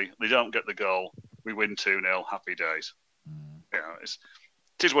penalty, they don't get the goal, we win 2-0, happy days.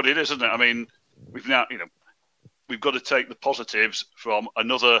 It is what it is, isn't it? I mean, we've got to take the positives from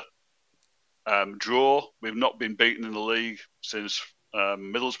another draw. We've not been beaten in the league since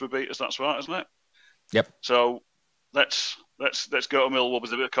Middlesbrough beat us. That's right, isn't it? Yep. So let's go to Millwall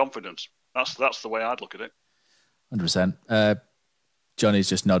with a bit of confidence. That's the way I'd look at it. 100%. Johnny's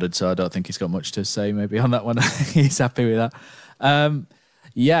just nodded, so I don't think he's got much to say maybe on that one. He's happy with that.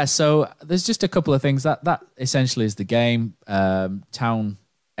 So there's just a couple of things that essentially is the game. Town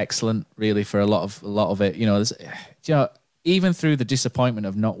excellent, really, for a lot of it. Even through the disappointment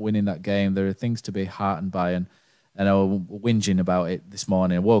of not winning that game, there are things to be heartened by, and I was whinging about it this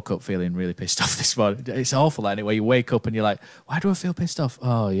morning. I woke up feeling really pissed off this morning. It's awful anyway. You wake up and you're like, why do I feel pissed off?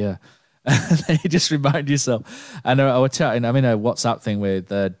 Oh yeah. And then you just remind yourself. And I was chatting. I'm in a WhatsApp thing with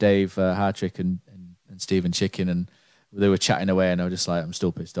Dave Hartrick and Stephen Chicken, and they were chatting away, and I was just like, I'm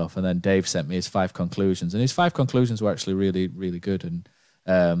still pissed off. And then Dave sent me his 5 conclusions, and his 5 conclusions were actually really, really good. And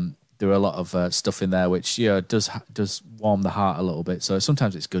there were a lot of stuff in there which does warm the heart a little bit. So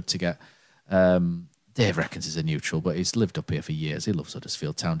sometimes it's good to get. Dave reckons he's a neutral, but he's lived up here for years. He loves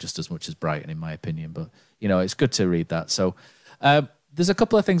Huddersfield Town just as much as Brighton, in my opinion. But it's good to read that. So. There's a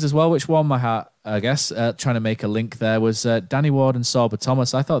couple of things as well which warmed my heart, I guess. Trying to make a link there was Danny Ward and Sorba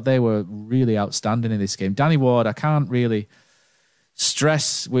Thomas. I thought they were really outstanding in this game. Danny Ward, I can't really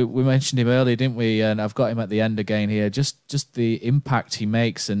stress. We mentioned him earlier, didn't we? And I've got him at the end again here. Just the impact he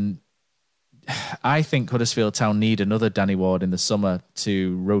makes. And I think Huddersfield Town need another Danny Ward in the summer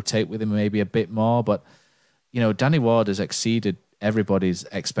to rotate with him maybe a bit more. But, Danny Ward has exceeded everybody's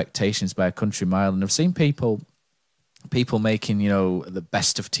expectations by a country mile. And I've seen people making, the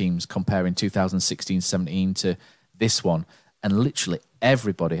best of teams comparing 2016-17 to this one. And literally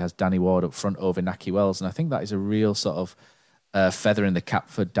everybody has Danny Ward up front over Nahki Wells. And I think that is a real sort of feather in the cap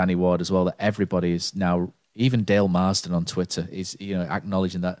for Danny Ward as well, that everybody is now, even Dale Marsden on Twitter is,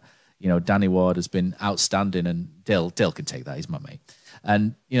 acknowledging that, Danny Ward has been outstanding, and Dale can take that. He's my mate.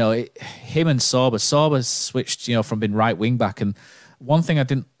 And, him and Sorba switched, from being right wing back. And one thing a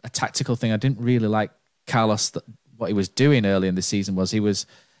tactical thing I didn't really like Carlos, what he was doing early in the season was he was,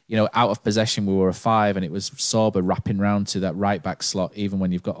 out of possession. We were a 5, and it was Sorba wrapping round to that right back slot, even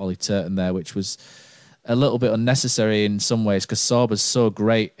when you've got Ollie Turton there, which was a little bit unnecessary in some ways, because Sorba's so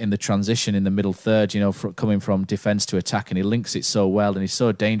great in the transition in the middle third, coming from defence to attack, and he links it so well, and he's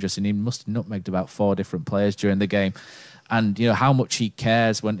so dangerous, and he must have nutmegged about 4 different players during the game. And, how much he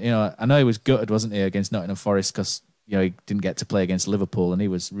cares when, I know he was gutted, wasn't he, against Nottingham Forest, because, he didn't get to play against Liverpool, and he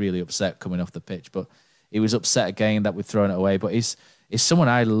was really upset coming off the pitch, but he was upset again that we'd thrown it away. But he's someone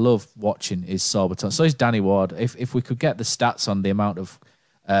I love watching, is Sorba Thomas. So is Danny Ward. If we could get the stats on the amount of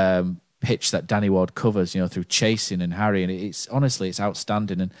pitch that Danny Ward covers, through chasing and harrying, it's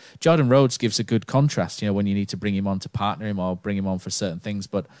outstanding. And Jordan Rhodes gives a good contrast, when you need to bring him on to partner him or bring him on for certain things.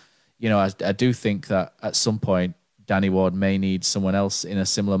 But, I do think that at some point, Danny Ward may need someone else in a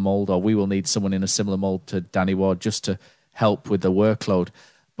similar mould, or we will need someone in a similar mould to Danny Ward just to help with the workload.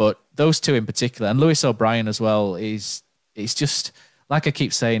 But those two in particular, and Lewis O'Brien as well, it's just, like I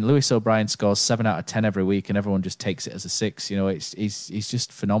keep saying, Lewis O'Brien scores 7 out of 10 every week, and everyone just takes it as a 6. He's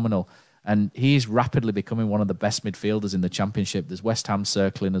just phenomenal. And he's rapidly becoming one of the best midfielders in the Championship. There's West Ham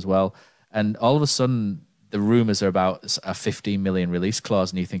circling as well. And all of a sudden, the rumours are about a 15 million release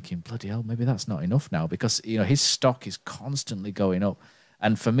clause. And you're thinking, bloody hell, maybe that's not enough now. Because, his stock is constantly going up.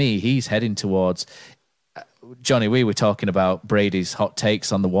 And for me, he's heading towards... Johnny, we were talking about Brady's hot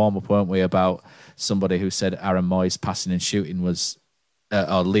takes on the warm-up, weren't we? About somebody who said Aaron Moy's passing and shooting was...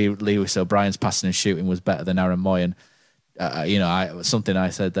 or Lewis O'Brien's passing and shooting was better than Aaron Moy. And something I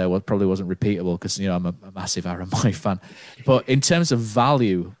said there probably wasn't repeatable because I'm a massive Aaron Moy fan. But in terms of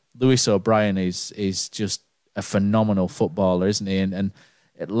value, Lewis O'Brien is just a phenomenal footballer, isn't he? And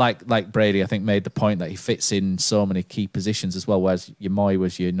like Brady, I think made the point that he fits in so many key positions as well. Whereas your Moy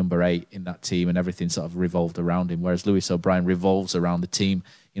was your number 8 in that team, and everything sort of revolved around him. Whereas Lewis O'Brien revolves around the team.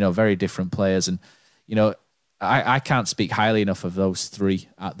 Very different players, and I can't speak highly enough of those three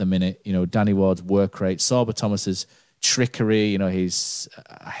at the minute. Danny Ward's work rate, Sorba Thomas's trickery.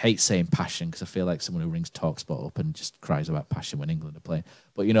 I hate saying passion because I feel like someone who rings TalkSport up and just cries about passion when England are playing.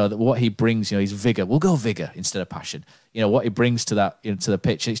 But what he brings, his vigor. We'll go vigor instead of passion. What he brings to that, to the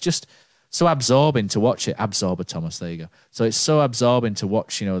pitch. It's just so absorbing to watch it. Absorber Thomas, there you go. So it's so absorbing to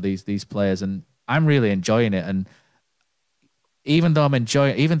watch, these players, and I'm really enjoying it. And even though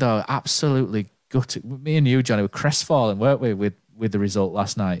I absolutely gutted, me and you, Johnny, were crestfallen, weren't we, with the result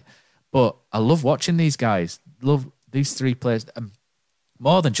last night? But I love watching these guys. Love these three players,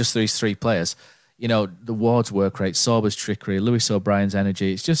 more than just these three players. The Ward's work rate, Sorba's trickery, Lewis O'Brien's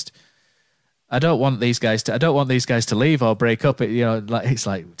energy. It's just, I don't want these guys to leave or break up. It's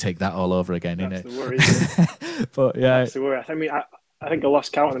like take that all over again, That's isn't the worry, isn't it? But yeah, that's the worry. I think I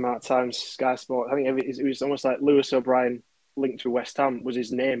lost count of the amount of times Sky Sport. I think it was almost like Lewis O'Brien linked to West Ham was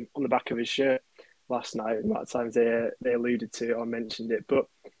his name on the back of his shirt last night. The amount of times they alluded to it or mentioned it, but.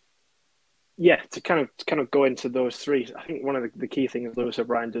 Yeah, to kind of go into those three, I think one of the key things Lewis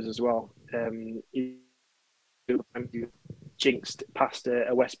O'Brien does as well, he jinxed past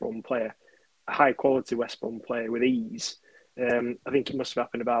a West Brom player, a high quality West Brom player with ease. I think it must have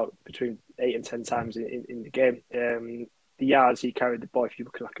happened about between 8 and 10 times in the game. The yards he carried the ball, if you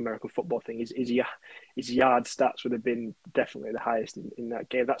look at like American football thing, his yard stats would have been definitely the highest in that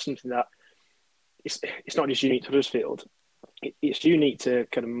game. That's something that it's not just unique to Huddersfield. It's unique to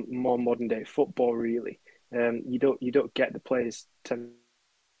kind of more modern day football, really. You don't get the players to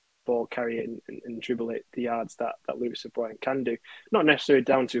ball carry it and dribble it the yards that Lewis O'Brien can do. Not necessarily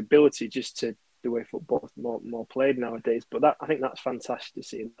down to ability, just to the way football is more played nowadays. But I think that's fantastic to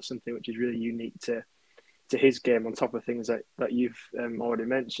see, and that's something which is really unique to his game. On top of things that you've already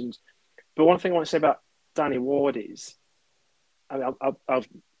mentioned. But one thing I want to say about Danny Ward is, I'll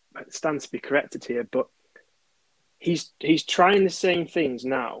stand to be corrected here, but. He's trying the same things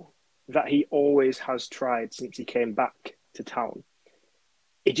now that he always has tried since he came back to town.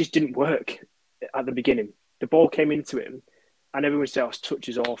 It just didn't work at the beginning. The ball came into him, and everyone said, "Oh, his touch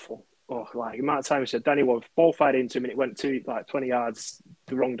is awful." Oh, like the amount of time he said, Danny Ward ball fired into him, and it went to like 20 yards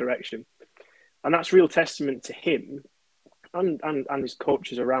the wrong direction, and that's real testament to him and his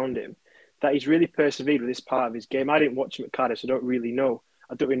coaches around him that he's really persevered with this part of his game. I didn't watch him at Cardiff, so I don't really know.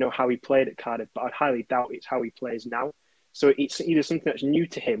 I don't really know how he played at Cardiff, but I highly doubt it's how he plays now. So it's either something that's new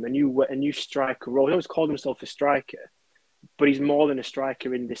to him, a new striker role. He always called himself a striker, but he's more than a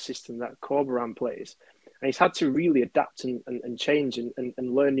striker in this system that Corberan plays. And he's had to really adapt and change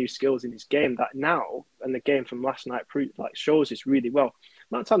and learn new skills in his game that now, and the game from last night shows this really well.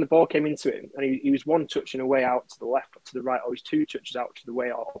 That time the ball came into him, and he was one touch and away out to the left or to the right, or he was 2 touches out to the way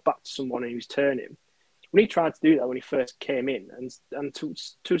or back to someone, and he was turning. When he tried to do that when he first came in, and to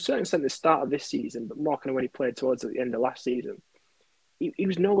a certain extent the start of this season, but more kind of when he played towards the end of last season, he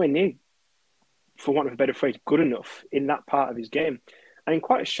was nowhere near, for want of a better phrase, good enough in that part of his game. And in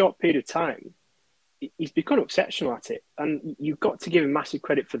quite a short period of time, he's become exceptional at it. And you've got to give him massive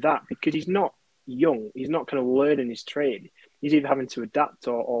credit for that, because he's not young. He's not kind of learning his trade. He's either having to adapt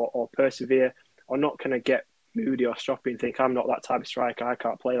or persevere, or not kind of get moody or stroppy and think, I'm not that type of striker, I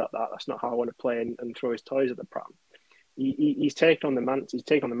can't play like that, that's not how I want to play, and throw his toys at the pram. He's taken on the mantle, he's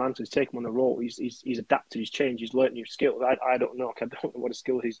taken on the role, he's adapted, he's changed, he's learnt new skills. I don't know what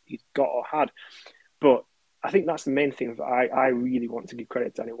skills he's got or had, but I think that's the main thing that I really want to give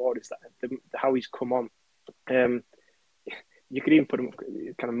credit to Danny Ward, is that how he's come on. You could even put him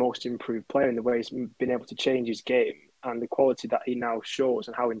kind of most improved player in the way he's been able to change his game and the quality that he now shows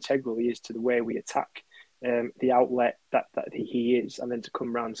and how integral he is to the way we attack. The outlet that he is, and then to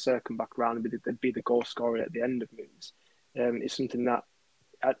come round, circle back around and be the goal scorer at the end of moves, is something that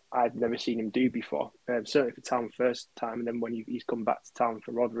I've never seen him do before. Certainly for Town first time, and then when he's come back to Town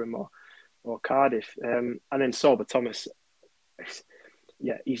for Rotherham or Cardiff, and then Sorba Thomas.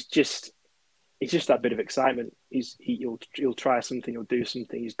 he's just that bit of excitement. He'll try something, he'll do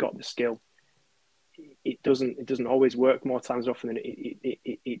something. He's got the skill. It doesn't always work more times often than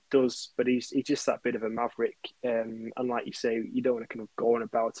it does, but he's just that bit of a maverick. And like you say, you don't want to kind of go on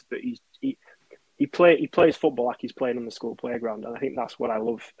about it, but he plays football like he's playing on the school playground, and I think that's what I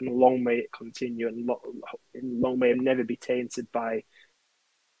love. And long may it continue, and long may it never be tainted by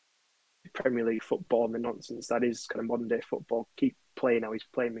Premier League football and the nonsense that is kind of modern day football. Keep playing how he's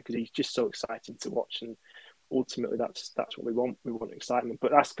playing, because he's just so exciting to watch, and ultimately that's what we want. We want excitement.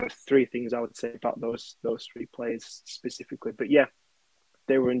 But that's kind of three things I would say about those three players specifically. But yeah,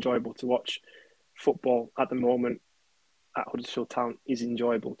 they were enjoyable to watch. Football at the moment at Huddersfield Town is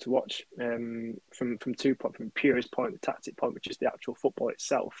enjoyable to watch from purest point, the tactic point, which is the actual football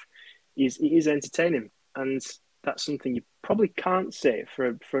itself. It is entertaining, and that's something you probably can't say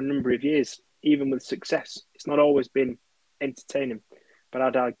for a number of years, even with success. It's not always been entertaining, but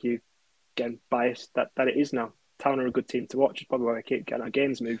I'd argue, again, biased, that it is now. Town are a good team to watch. It's probably why I keep getting our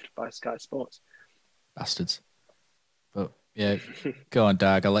games moved by Sky Sports. Bastards. But yeah, go on,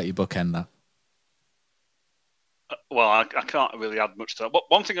 Dag. I'll let you bookend that. Well, I can't really add much to that. But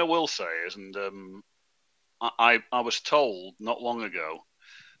one thing I will say is, and I was told not long ago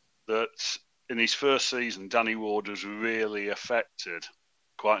that in his first season, Danny Ward was really affected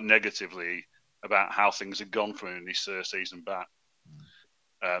quite negatively about how things had gone for him in his first season back.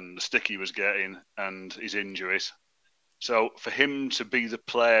 The stick he was getting and his injuries. So for him to be the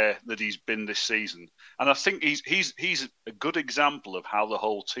player that he's been this season, and I think he's a good example of how the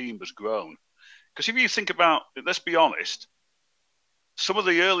whole team has grown. Because if you think about, let's be honest, some of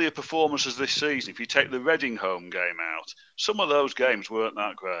the earlier performances this season, if you take the Reading home game out, some of those games weren't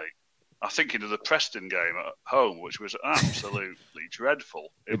that great. I'm thinking of the Preston game at home, which was absolutely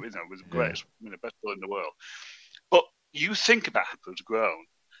dreadful. It was the greatest, best goal in the world. But you think about how he's grown,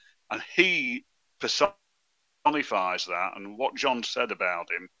 and he personifies that, and what John said about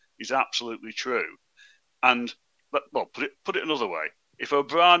him is absolutely true. And, well, put it another way. If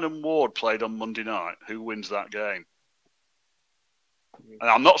O'Brien and Ward played on Monday night, who wins that game? And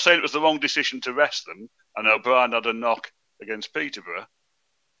I'm not saying it was the wrong decision to rest them, and O'Brien had a knock against Peterborough,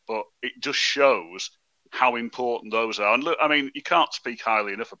 but it just shows how important those are. And look, I mean, you can't speak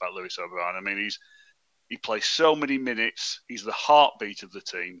highly enough about Lewis O'Brien. I mean, he plays so many minutes. He's the heartbeat of the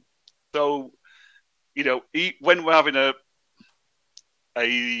team. So, when we're having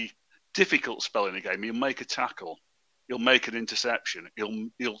a difficult spell in a game, he'll make a tackle. He'll make an interception.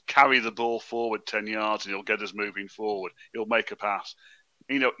 He'll carry the ball forward 10 yards and he'll get us moving forward. He'll make a pass.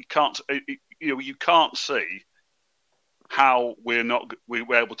 You can't see how we're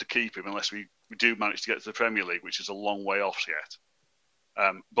able to keep him unless we do manage to get to the Premier League, which is a long way off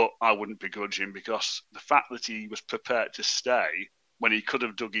yet. But I wouldn't begrudge him, because the fact that he was prepared to stay when he could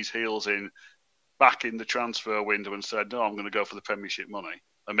have dug his heels in back in the transfer window and said, no, I'm going to go for the Premiership money,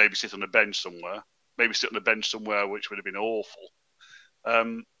 and maybe sit on a bench somewhere. Maybe sit on a bench somewhere, which would have been awful.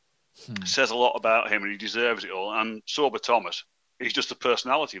 Says a lot about him, and he deserves it all. And Sorba Thomas, he's just the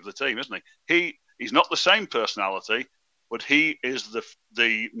personality of the team, isn't he? He's not the same personality, but he is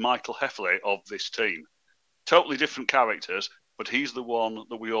the Michael Heffley of this team. Totally different characters, but he's the one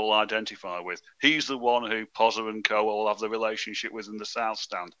that we all identify with. He's the one who Pozza and co all have the relationship with in the South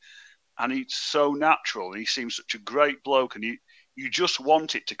Stand. And he's so natural, and he seems such a great bloke, and you just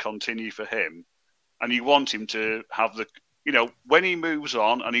want it to continue for him. And you want him to have when he moves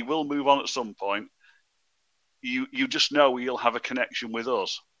on, and he will move on at some point, you just know he'll have a connection with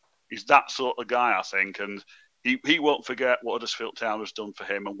us. He's that sort of guy, I think, and he won't forget what Huddersfield Town has done for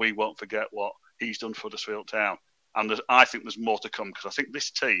him, and we won't forget what he's done for Huddersfield Town. And I think there's more to come, because I think this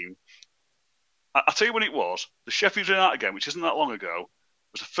team, I'll tell you when it was, the Sheffield United game, which isn't that long ago,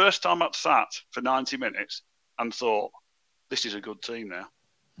 was the first time I'd sat for 90 minutes and thought, this is a good team now.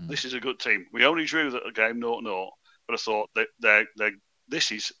 This is a good team. We only drew the game 0-0, but I thought that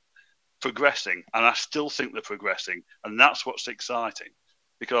this is progressing, and I still think they're progressing, and that's what's exciting,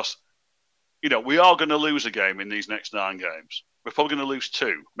 because we are going to lose a game in these next 9 games. We're probably going to lose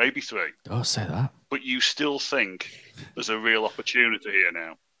 2, maybe 3. Don't say that. But you still think there's a real opportunity here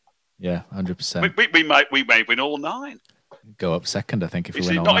now. Yeah, 100%. We may win all 9. Go up second, I think, if we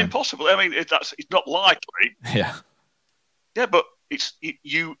win all 9. It's not impossible. I mean, it's not likely. Yeah. Yeah, but it's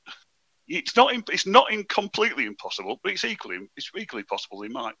not completely impossible, but it's equally possible they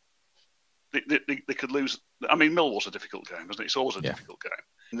might. They could lose. I mean, Millwall's a difficult game, isn't it? It's always a difficult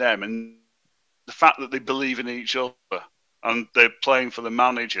game. And the fact that they believe in each other and they're playing for the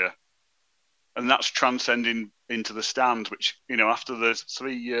manager, and that's transcending into the stand, which after the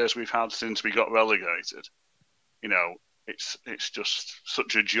 3 years we've had since we got relegated, it's just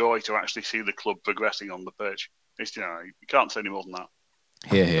such a joy to actually see the club progressing on the pitch. It's, you can't say any more than that.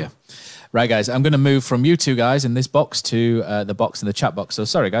 Here. Right, guys, I'm going to move from you two guys in this box to the box in the chat box. So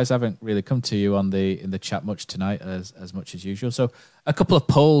sorry, guys, I haven't really come to you in the chat much tonight as much as usual. So a couple of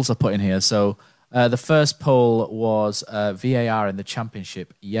polls I put in here. So the first poll was VAR in the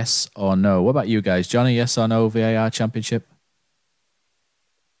Championship, yes or no. What about you guys? Johnny, yes or no, VAR Championship?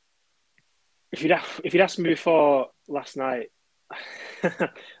 If you'd asked me before last night,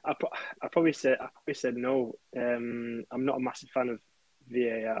 I probably said no. I'm not a massive fan of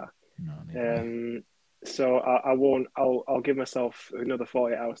VAR. No, so I won't. I'll give myself another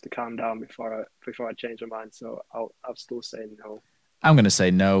 48 hours to calm down before I change my mind. So I'll still say no. I'm going to say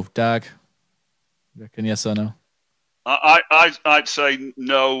no. Dag, you reckon yes or no? I'd say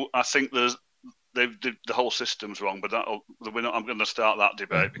no. I think the whole system's wrong, but I'm going to start that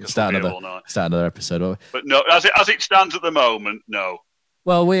debate because we'll be here all night. Start another episode, won't we? But no, as it stands at the moment, no.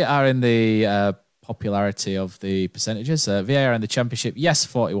 Well, we are in the popularity of the percentages. VAR in the Championship, yes,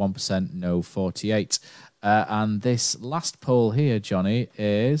 41%, no, 48%. And this last poll here, Johnny,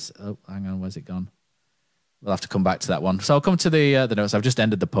 is... Oh, hang on, where's it gone? We'll have to come back to that one. So I'll come to the notes. I've just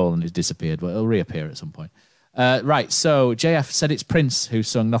ended the poll and it's disappeared, but it'll reappear at some point. Right, so JF said it's Prince who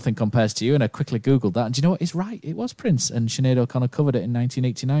sung Nothing Compares to You, and I quickly Googled that. And do you know what? It's right. It was Prince, and Sinead O'Connor covered it in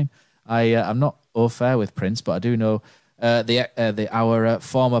 1989. I'm not au fait with Prince, but I do know our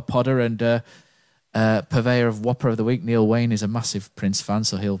former podder and purveyor of Whopper of the Week, Neil Wayne, is a massive Prince fan,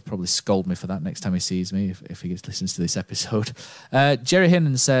 so he'll probably scold me for that next time he sees me if he listens to this episode. Jerry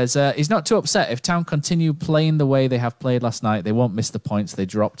Hinnon says he's not too upset. If Town continue playing the way they have played last night, they won't miss the points they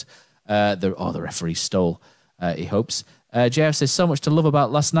dropped. The referee stole, he hopes. JF says, so much to love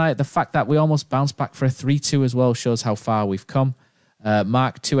about last night. The fact that we almost bounced back for a 3-2 as well shows how far we've come.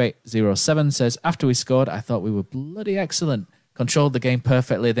 Mark2807 says, after we scored, I thought we were bloody excellent. Controlled the game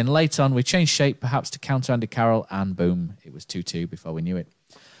perfectly. Then late on, we changed shape, perhaps to counter Andy Carroll, and boom, it was 2-2 before we knew it.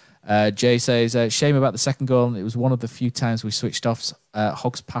 Jay says, shame about the second goal. It was one of the few times we switched off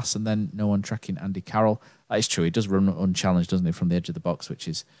Hogg's pass and then no one tracking Andy Carroll. That is true. He does run unchallenged, doesn't he, from the edge of the box, which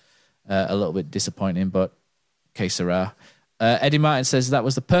is a little bit disappointing, but que sera. Eddie Martin says that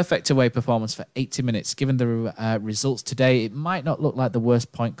was the perfect away performance for 80 minutes. Given the results today, it might not look like the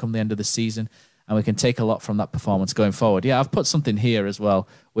worst point come the end of the season, and we can take a lot from that performance going forward. Yeah, I've put something here as well,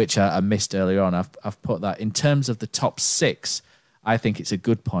 which I missed earlier on. I've put that in terms of the top 6, I think it's a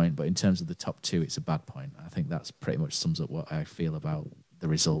good point, but in terms of the top 2, it's a bad point. I think that's pretty much sums up what I feel about the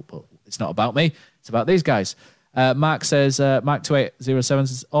result, but it's not about me. It's about these guys. Mark says, Mark2807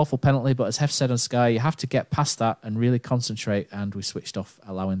 says, awful penalty, but as Hef said on Sky, you have to get past that and really concentrate, and we switched off,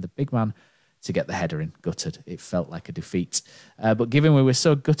 allowing the big man to get the header in. Gutted. It felt like a defeat. But given we were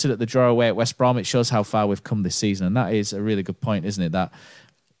so gutted at the draw away at West Brom, it shows how far we've come this season, and that is a really good point, isn't it? That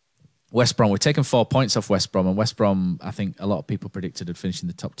West Brom, we've taken 4 points off West Brom, and West Brom, I think a lot of people predicted would finish in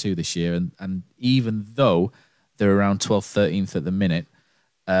the top 2 this year, and even though they're around 12th, 13th at the minute,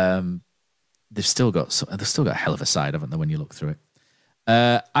 they've still got a hell of a side, haven't they, when you look through it.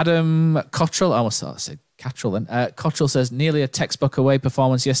 Adam Cottrell, I almost thought I said Cattrall then. Cottrell says, nearly a textbook away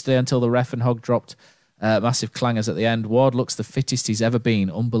performance yesterday until the ref and Hogg dropped massive clangers at the end. Ward looks the fittest he's ever been.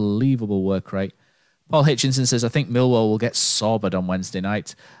 Unbelievable work rate. Paul Hitchinson says, I think Millwall will get sobered on Wednesday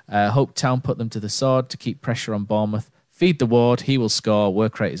night. Hope Town put them to the sword to keep pressure on Bournemouth. Feed the Ward, he will score.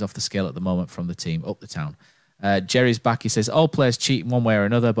 Work rate is off the scale at the moment from the team. Up the Town. Jerry's back. He says, all players cheat in one way or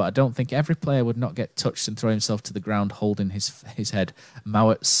another, but I don't think every player would not get touched and throw himself to the ground holding his head.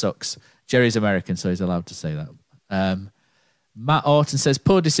 Mowat sucks. Jerry's American, so he's allowed to say that. Matt Orton says,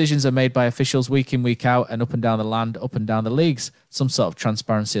 poor decisions are made by officials week in, week out, and up and down the land, up and down the leagues. Some sort of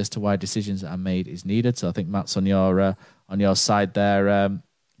transparency as to why decisions are made is needed. So I think Matt's on your side there,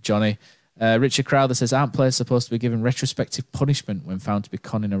 Johnny. Richard Crowther says, aren't players supposed to be given retrospective punishment when found to be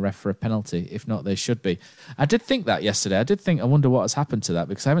conning a ref for a penalty? If not, they should be. I did think that yesterday. I wonder what has happened to that,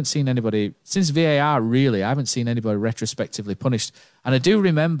 because I haven't seen anybody, since VAR really, I haven't seen anybody retrospectively punished. And I do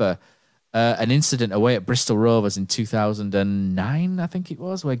remember an incident away at Bristol Rovers in 2009, I think it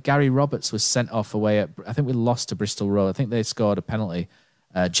was, where Gary Roberts was sent off away I think we lost to Bristol Rovers. I think they scored a penalty.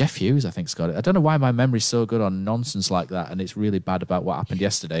 Jeff Hughes, I think, scored it. I don't know why my memory's so good on nonsense like that, and it's really bad about what happened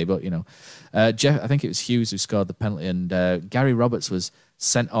yesterday. But, I think it was Hughes who scored the penalty, and Gary Roberts was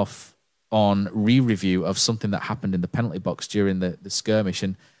sent off on re-review of something that happened in the penalty box during the skirmish,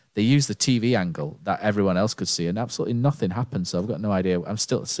 and they used the TV angle that everyone else could see, and absolutely nothing happened. So I've got no idea. I'm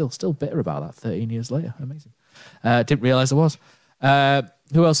still bitter about that 13 years later. Amazing. Didn't realise I was.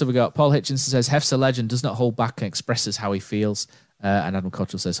 Who else have we got? Paul Hitchinson says, Hef's a legend, does not hold back and expresses how he feels. And Adam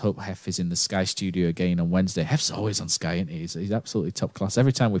Cottrell says, hope Hef is in the Sky studio again on Wednesday. Hef's always on Sky, isn't he? He's absolutely top class.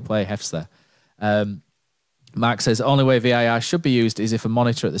 Every time we play, Hef's there. Mark says, the only way VAR should be used is if a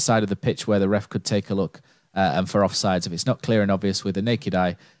monitor at the side of the pitch where the ref could take a look and for offsides. If it's not clear and obvious with the naked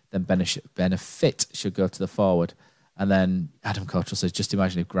eye, then benefit should go to the forward. And then Adam Cottrell says, just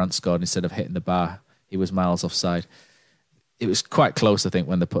imagine if Grant scored instead of hitting the bar. He was miles offside. It was quite close, I think,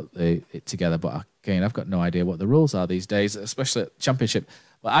 when they put it together. But again, I've got no idea what the rules are these days, especially at Championship.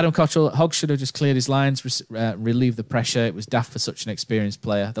 But Adam Cottrell, Hogg should have just cleared his lines, relieved the pressure. It was daft for such an experienced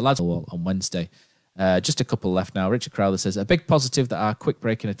player. The lads will on Wednesday. Just a couple left now. Richard Crowther says, a big positive that our quick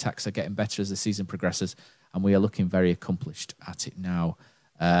breaking attacks are getting better as the season progresses, and we are looking very accomplished at it now.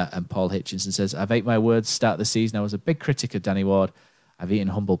 And Paul Hitchinson says, I've ate my words start of the season. I was a big critic of Danny Ward. I've eaten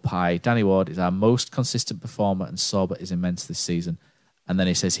humble pie. Danny Ward is our most consistent performer, and Sorba is immense this season. And then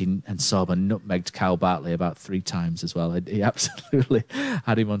he says Sorba nutmegged Kyle Bartley about 3 times as well. He absolutely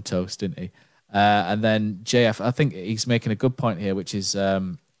had him on toast, didn't he? And then JF, I think he's making a good point here, which is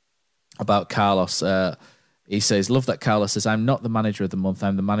about Carlos. He says, love that Carlos says, I'm not the manager of the month.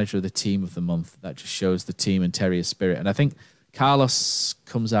 I'm the manager of the team of the month. That just shows the team and Terrier's spirit. And I think Carlos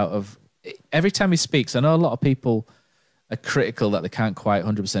comes out of, every time he speaks, I know a lot of people are critical that they can't quite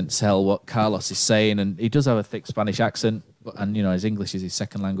 100% sell what Carlos is saying, and he does have a thick Spanish accent, and you know his English is his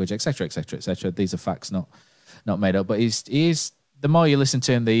second language, etc., etc., etc. These are facts, not made up. But he's the more you listen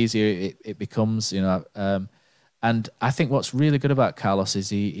to him, the easier it becomes, you know. And I think what's really good about Carlos is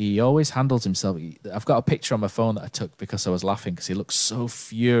he always handles himself. I've got a picture on my phone that I took because I was laughing because he looks so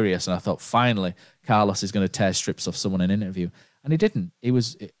furious, and I thought finally Carlos is going to tear strips off someone in an interview. And he didn't. He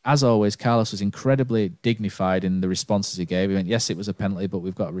was, as always, Carlos was incredibly dignified in the responses he gave. He went, yes, it was a penalty, but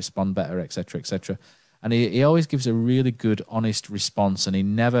we've got to respond better, etc., etc. And he always gives a really good, honest response, and he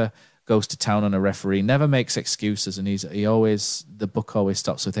never goes to town on a referee, never makes excuses, and the buck always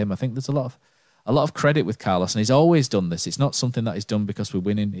stops with him. I think there's a lot of credit with Carlos, and he's always done this. It's not something that he's done because we're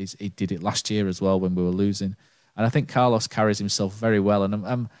winning. He did it last year as well when we were losing. And I think Carlos carries himself very well, and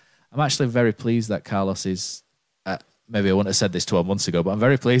I'm actually very pleased that Carlos is... maybe I wouldn't have said this 12 months ago, but I'm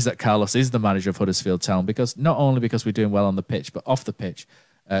very pleased that Carlos is the manager of Huddersfield Town, because not only because we're doing well on the pitch, but off the pitch,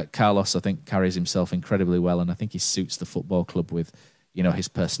 Carlos, I think, carries himself incredibly well, and I think he suits the football club with, you know, his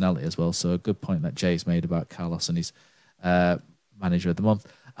personality as well. So a good point that Jay's made about Carlos and his manager of the month.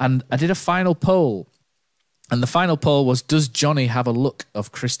 And I did a final poll, and the final poll was, does Johnny have a look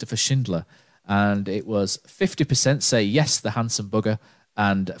of Christopher Schindler? And it was 50% say yes, the handsome bugger,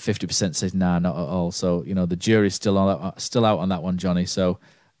 and 50% says nah, not at all. So, you know, the jury's still out on that one, Johnny. So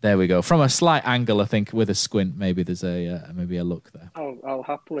there we go. From a slight angle, I think, with a squint, maybe there's a look there. I'll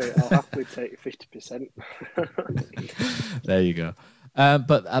happily take 50%. There you go.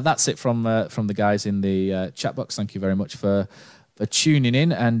 But that's it from the guys in the chat box. Thank you very much for tuning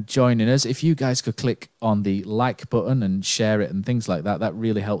in and joining us. If you guys could click on the like button and share it and things like that, that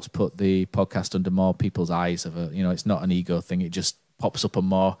really helps put the podcast under more people's eyes. It's not an ego thing. It just pops up on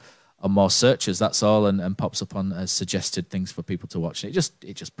more searches, that's all, and pops up on suggested things for people to watch. It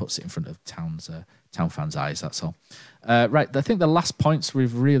just puts it in front of town fans' eyes, that's all. Right, I think the last points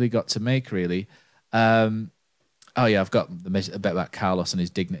we've really got to make, really. I've got a bit about Carlos and his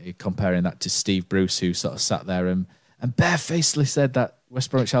dignity, comparing that to Steve Bruce, who sort of sat there and barefacedly said that West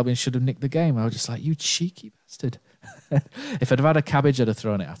Bromwich Albion should have nicked the game. I was just like, you cheeky bastard. If I'd have had a cabbage, I'd have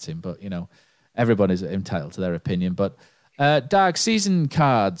thrown it at him. But, you know, everybody's entitled to their opinion. But Dag, season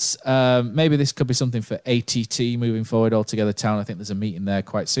cards. Maybe this could be something for ATT moving forward, Altogether Town. I think there's a meeting there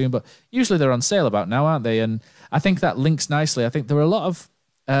quite soon. But usually they're on sale about now, aren't they? And I think that links nicely. I think there are a lot of...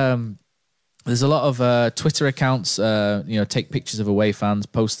 there's a lot of Twitter accounts, take pictures of away fans,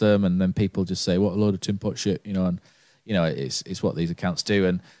 post them, and then people just say, what a load of tin pot shit, and, it's what these accounts do.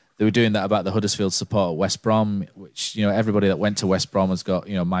 And they were doing that about the Huddersfield support at West Brom, which, everybody that went to West Brom has got,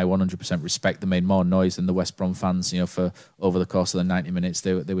 my 100% respect. They made more noise than the West Brom fans, for over the course of the 90 minutes.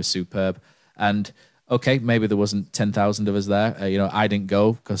 They were superb. And, okay, maybe there wasn't 10,000 of us there. I didn't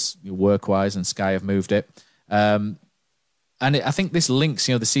go because work-wise and Sky have moved it. And I think this links,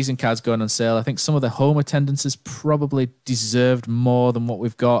 the season cards going on sale. I think some of the home attendances probably deserved more than what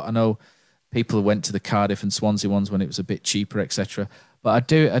we've got. I know people went to the Cardiff and Swansea ones when it was a bit cheaper, etc.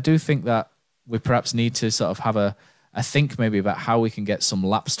 But I do think that we perhaps need to sort of have a think maybe about how we can get some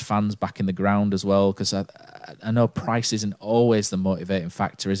lapsed fans back in the ground as well, because I know price isn't always the motivating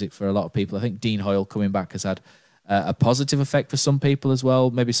factor, is it, for a lot of people? I think Dean Hoyle coming back has had a positive effect for some people as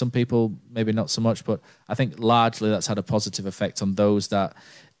well. Maybe some people, maybe not so much, but I think largely that's had a positive effect on those that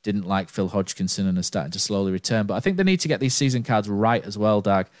didn't like Phil Hodgkinson and are starting to slowly return. But I think they need to get these season cards right as well,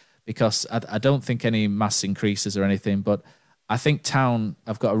 Dag, because I don't think any mass increases or anything, but I think Town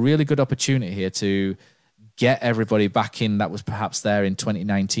have got a really good opportunity here to get everybody back in that was perhaps there in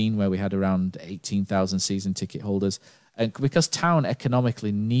 2019, where we had around 18,000 season ticket holders. And because Town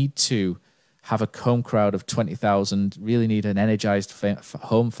economically need to have a home crowd of 20,000, really need an energized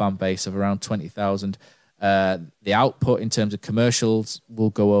home fan base of around 20,000. The output in terms of commercials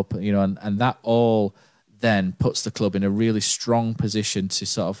will go up, and that all then puts the club in a really strong position to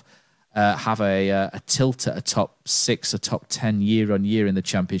sort of have a tilt at a top 6 or top 10 year on year in the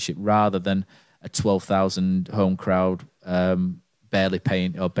Championship, rather than a 12,000 home crowd barely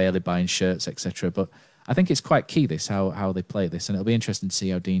paying or barely buying shirts, etc. But I think it's quite key how they play this, and it'll be interesting to see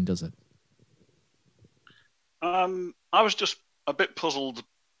how Dean does it. I was just a bit puzzled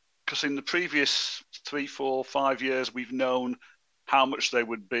because in the previous 3, 4, 5 years, we've known how much they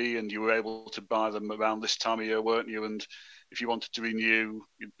would be, and you were able to buy them around this time of year, weren't you? And if you wanted to renew,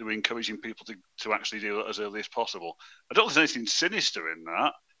 you were encouraging people to actually do it as early as possible. I don't think there's anything sinister in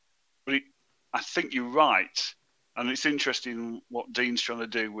that, but I think you're right. And it's interesting what Dean's trying to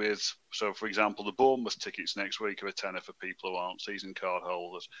do with, so for example, the Bournemouth tickets next week are a tenner for people who aren't season card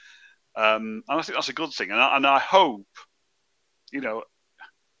holders. And I think that's a good thing. And I hope,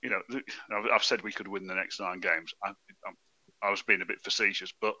 I've said we could win the next 9 games. I was being a bit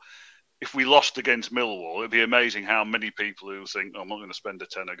facetious, but if we lost against Millwall, it'd be amazing how many people who think, I'm not going to spend a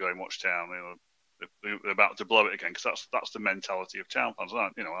tenner going watch Town, they're about to blow it again, because that's the mentality of Town fans.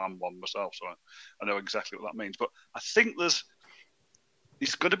 I'm one myself, so I know exactly what that means. But I think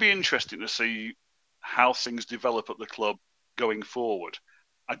it's going to be interesting to see how things develop at the club going forward.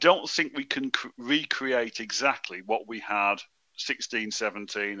 I don't think we can recreate exactly what we had 16,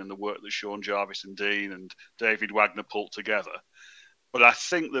 17 and the work that Sean Jarvis and Dean and David Wagner pulled together. But I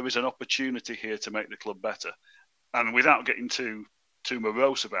think there is an opportunity here to make the club better. And without getting too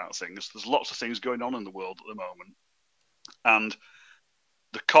morose about things, there's lots of things going on in the world at the moment. And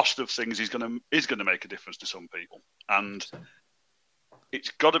the cost of things is going to make a difference to some people. And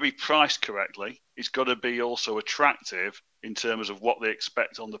it's got to be priced correctly. It's got to be also attractive in terms of what they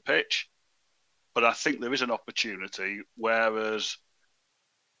expect on the pitch. But I think there is an opportunity, whereas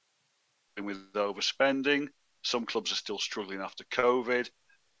with overspending, some clubs are still struggling after COVID.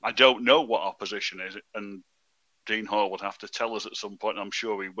 I don't know what our position is, and Dean Hall would have to tell us at some point. I'm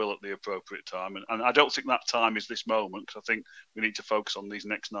sure he will at the appropriate time. And I don't think that time is this moment, because I think we need to focus on these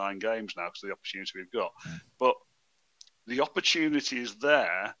next 9 games now because of the opportunity we've got. But the opportunity is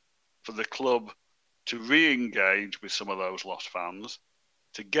there for the club to re-engage with some of those lost fans,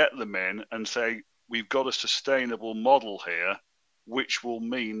 to get them in and say, we've got a sustainable model here, which will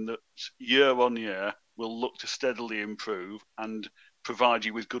mean that year on year we'll look to steadily improve and provide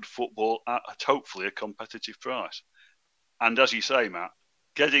you with good football at hopefully a competitive price. And as you say, Matt,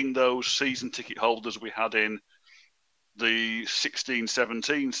 getting those season ticket holders we had in the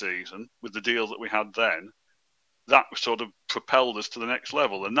 16-17 season with the deal that we had then, that sort of propelled us to the next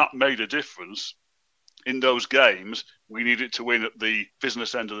level. And that made a difference in those games we needed to win at the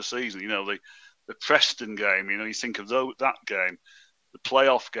business end of the season. The Preston game, you think of that game, the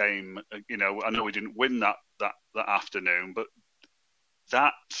playoff game, I know we didn't win that afternoon, but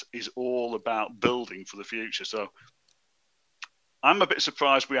that is all about building for the future. So I'm a bit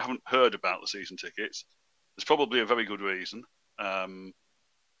surprised we haven't heard about the season tickets. There's probably a very good reason,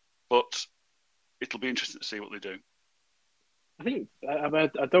 but it'll be interesting to see what they do. I think,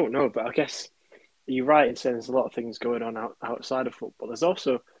 I don't know, but I guess you're right in saying there's a lot of things going on outside of football. It's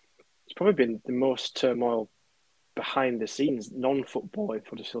probably been the most turmoil behind the scenes, non-football in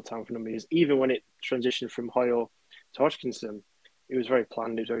Huddersfield Town for a number of years. Even when it transitioned from Hoyle to Hodgkinson, it was very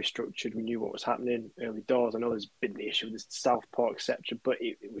planned, it was very structured. We knew what was happening early doors. I know there's been the issue with the Southport, etc., but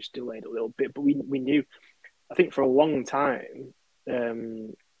it was delayed a little bit. But we knew, I think for a long time,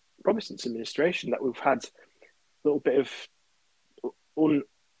 probably since administration, that we've had a little bit of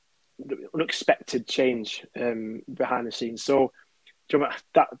unexpected change behind the scenes. So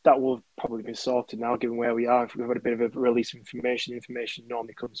that will probably be sorted now, given where we are. If we've had a bit of a release of information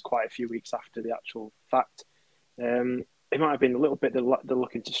normally comes quite a few weeks after the actual fact. It might have been a little bit they're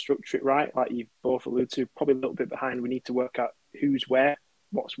looking to structure it right, like you've both alluded to, probably a little bit behind. We need to work out who's where,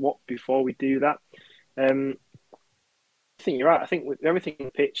 what's what before we do that. I think you're right. I think with everything on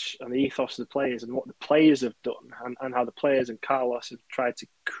the pitch and the ethos of the players and what the players have done and how the players and Carlos have tried to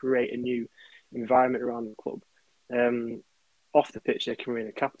create a new environment around the club, off the pitch they can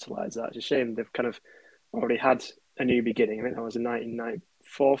really capitalise that. It's a shame they've kind of already had a new beginning. I think that was a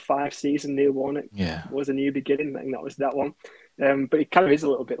 1994-5 season. Neil Warnock was a new beginning. I think that was that one. But it kind of is a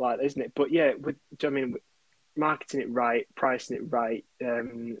little bit like that, isn't it? But yeah, marketing it right, pricing it right,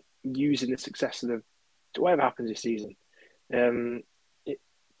 using the success of whatever happens this season,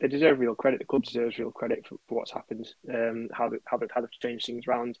 They deserve real credit. The club deserves real credit for what's happened, how they've changed things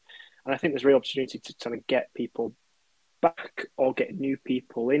around. And I think there's a real opportunity to kind of get people back or get new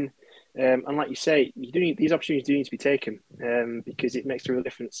people in. And like you say, these opportunities do need to be taken because it makes a real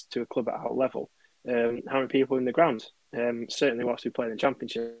difference to a club at our level. How many people in the ground? Certainly, whilst we play in the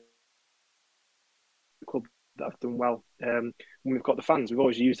Championship, the club that have done well. When we've got the fans, we've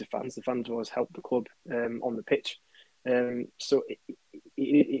always used the fans. The fans always help the club on the pitch. So it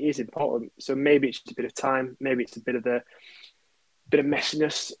is important. So maybe it's just a bit of time. Maybe it's a bit of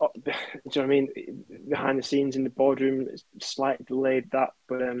messiness. Do you know what I mean? Behind the scenes in the boardroom, it's slightly delayed that.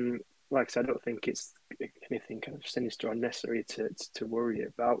 But like I said, I don't think it's anything kind of sinister or unnecessary to worry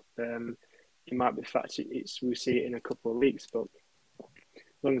about. It might be the fact we see it in a couple of weeks, but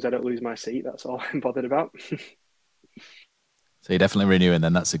as long as I don't lose my seat, that's all I'm bothered about. So you're definitely renewing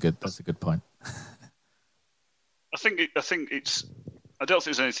then. That's a good point. I don't think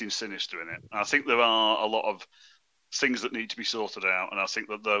there's anything sinister in it. I think there are a lot of things that need to be sorted out, and I think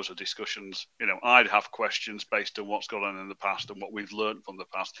that those are discussions. I'd have questions based on what's gone on in the past and what we've learned from the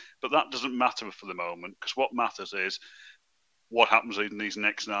past, but that doesn't matter for the moment, because what matters is what happens in these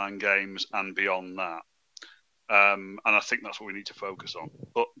next 9 games and beyond that. And I think that's what we need to focus on.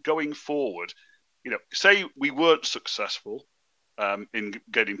 But going forward, say we weren't successful in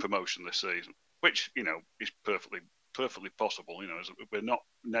getting promotion this season, which is perfectly possible. We're not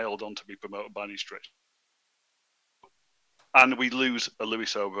nailed on to be promoted by any stretch. And we lose a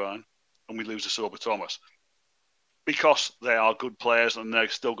Lewis O'Brien and we lose a Sorba Thomas, because they are good players and they're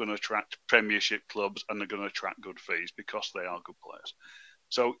still going to attract Premiership clubs and they're going to attract good fees because they are good players.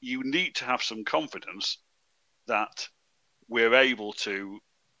 So you need to have some confidence that we're able to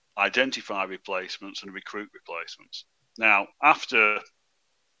identify replacements and recruit replacements. Now, after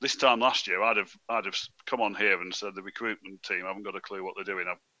this time last year, I'd have come on here and said the recruitment team haven't got a clue what they're doing.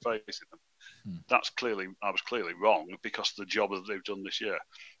 I'm facing them. I was clearly wrong, because of the job that they've done this year.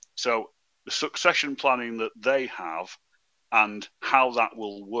 So the succession planning that they have and how that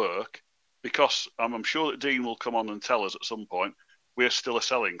will work, because I'm sure that Dean will come on and tell us at some point, we're still a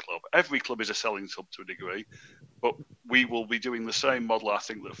selling club. Every club is a selling club to a degree, but we will be doing the same model, I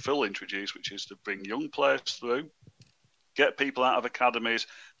think, that Phil introduced, which is to bring young players through, get people out of academies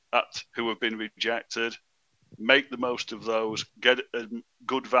who have been rejected, make the most of those, get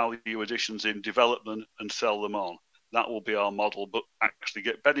good value additions in, develop them and sell them on. That will be our model, but actually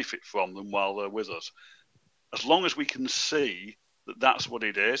get benefit from them while they're with us. As long as we can see that that's what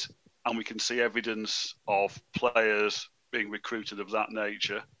it is, and we can see evidence of players being recruited of that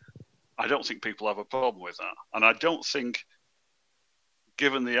nature, I don't think people have a problem with that. And I don't think,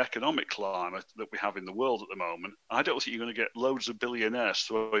 given the economic climate that we have in the world at the moment, I don't think you're going to get loads of billionaires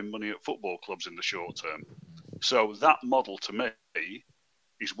throwing money at football clubs in the short term. So that model, to me,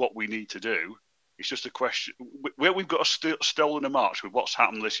 is what we need to do. It's just a question where we've got a stolen a march with what's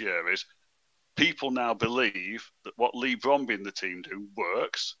happened this year is people now believe that what Lee Bromby and the team do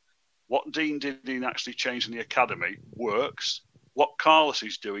works. What Dean did in actually changing the academy works. What Carlos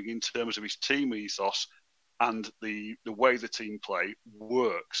is doing in terms of his team ethos and the way the team play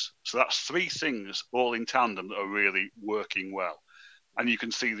works. So that's 3 things all in tandem that are really working well. And you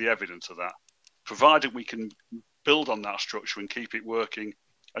can see the evidence of that. Provided we can build on that structure and keep it working,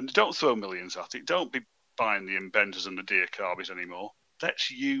 and don't throw millions at it. Don't be buying the Mbenders and the Diakabis anymore.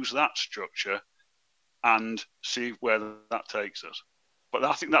 Let's use that structure and see where that takes us. But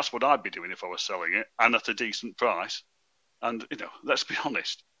I think that's what I'd be doing if I was selling it, and at a decent price. And, let's be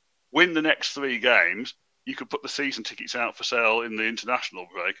honest, win the next 3 games, you could put the season tickets out for sale in the international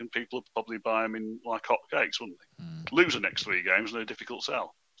break and people would probably buy them in like hotcakes, wouldn't they? Lose the next 3 games and they're a difficult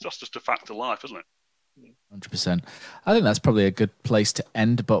sell. That's just a fact of life, isn't it? 100%. I think that's probably a good place to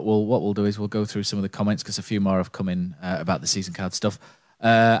end, but what we'll do is we'll go through some of the comments, because a few more have come in about the season card stuff.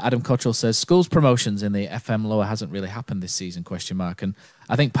 Adam Cottrell says schools promotions in the FM lower hasn't really happened this season, ? And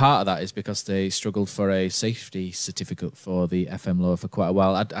I think part of that is because they struggled for a safety certificate for the FM lower for quite a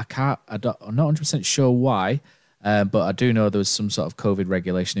while. I'm not 100% sure why, but I do know there was some sort of COVID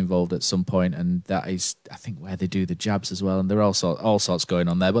regulation involved at some point, and that is, I think, where they do the jabs as well, and there are all sorts going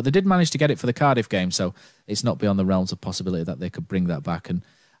on there. But they did manage to get it for the Cardiff game, so it's not beyond the realms of possibility that they could bring that back. And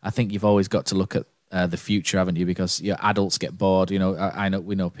I think you've always got to look at the future, haven't you? Because adults get bored. We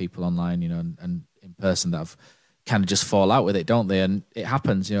know people online, and in person that have kind of just fall out with it, don't they? And it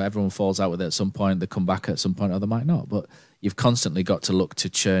happens. Everyone falls out with it at some point. They come back at some point, or they might not. But you've constantly got to look to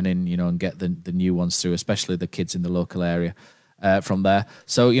churn in, and get the new ones through, especially the kids in the local area. from there.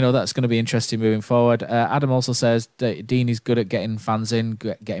 So, that's going to be interesting moving forward. Adam also says that Dean is good at getting fans in,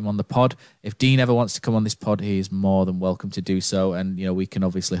 get him on the pod. If Dean ever wants to come on this pod, he is more than welcome to do so. And, we can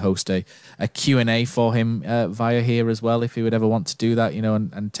obviously host a Q&A for him via here as well, if he would ever want to do that,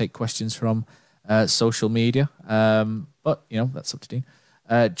 and take questions from social media. But, that's up to Dean.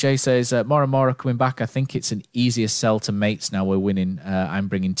 Jay says, more and more are coming back. I think it's an easier sell to mates now we're winning. I'm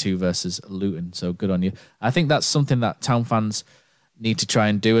bringing 2 versus Luton, so good on you. I think that's something that Town fans need to try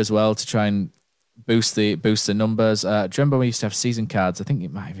and do as well, to try and boost the numbers. Do you remember we used to have season cards? I think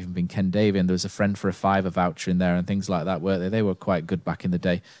it might have even been Ken Davey, and there was a friend for a £5 voucher in there and things like that, weren't they? They were quite good back in the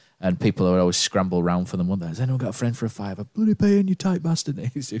day. And people would always scramble around for them, wouldn't they? Has anyone got a friend for a £5? Bloody paying, you tight bastard.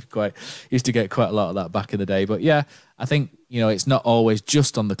 Used to get quite a lot of that back in the day. But yeah, I think, it's not always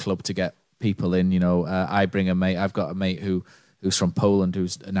just on the club to get people in. I bring a mate. I've got a mate who's from Poland,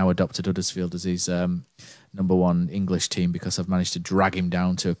 who's now adopted Huddersfield as his number 1 English team, because I've managed to drag him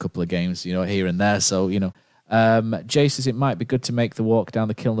down to a couple of games, here and there. So, Jay says it might be good to make the walk down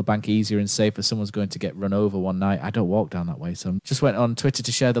the Kilner Bank easier and safer. Someone's going to get run over one night. I don't walk down that way, so I just went on Twitter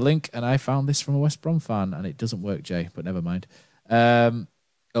to share the link, and I found this from a West Brom fan, and it doesn't work, Jay, but never mind.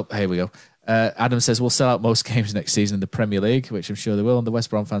 Here we go. Adam says we'll sell out most games next season in the Premier League, which I'm sure they will. And the West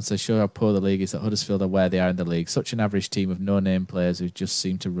Brom fan says, show how poor the league is that Huddersfield are where they are in the league. Such an average team of no-name players who just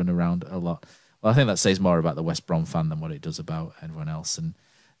seem to run around a lot. Well, I think that says more about the West Brom fan than what it does about everyone else. And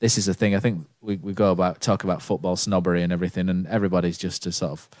this is the thing. I think we talk about football snobbery and everything, and everybody's just a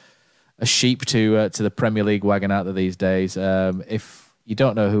sort of a sheep to the Premier League wagon out there these days. If you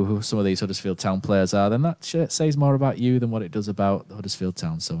don't know who some of these Huddersfield Town players are, then that says more about you than what it does about the Huddersfield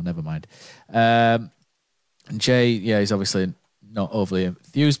Town, so never mind. And Jay, he's obviously not overly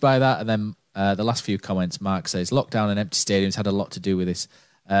enthused by that. And then the last few comments, Mark says, lockdown and empty stadiums had a lot to do with this.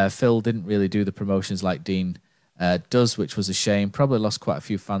 Phil didn't really do the promotions like Dean does, which was a shame. Probably lost quite a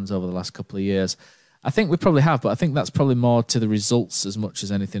few fans over the last couple of years. I think we probably have, but I think that's probably more to the results as much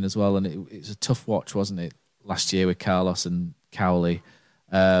as anything as well. And it was a tough watch, wasn't it, last year with Carlos and Cowley.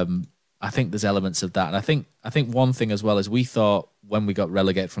 I think there's elements of that. And I think one thing as well is we thought when we got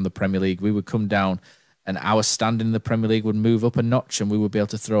relegated from the Premier League, we would come down and our standing in the Premier League would move up a notch and we would be able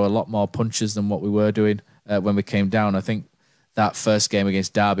to throw a lot more punches than what we were doing when we came down. I think that first game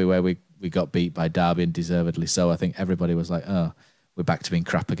against Derby where we got beat by Derby, and deservedly so, I think everybody was like, oh, we're back to being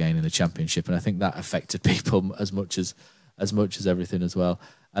crap again in the Championship. And I think that affected people as much as everything as well.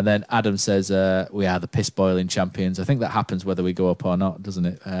 And then Adam says, we are the piss-boiling champions. I think that happens whether we go up or not, doesn't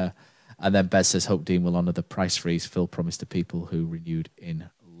it? And then Bez says, hope Dean will honour the price freeze Phil promised to people who renewed in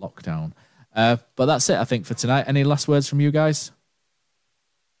lockdown. But that's it, I think, for tonight. Any last words from you guys?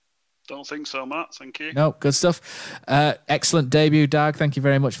 Don't think so, Matt. Thank you. No, good stuff. Excellent debut, Dag. Thank you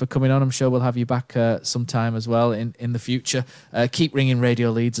very much for coming on. I'm sure we'll have you back sometime as well in the future. Keep ringing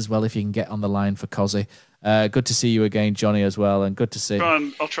Radio Leeds as well if you can get on the line for Cozzy. Good to see you again, Johnny, as well, and good to see.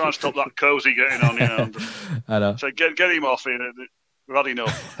 I'll try and stop that Cozy getting on. I know. So get him off in. We've had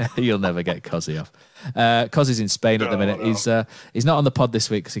enough. You'll never get Cozzy off. Cozzy's in Spain at the minute. No. He's not on the pod this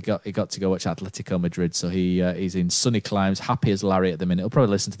week because he got to go watch Atletico Madrid. So he's in sunny climes, happy as Larry at the minute. He'll probably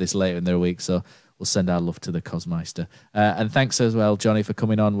listen to this later in the week. So we'll send our love to the Cosmeister. And thanks as well, Johnny, for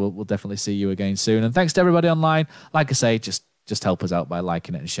coming on. We'll definitely see you again soon. And thanks to everybody online. Like I say, just help us out by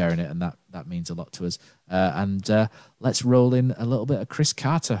liking it and sharing it, and that means a lot to us. And let's roll in a little bit of Chris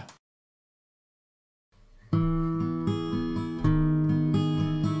Carter.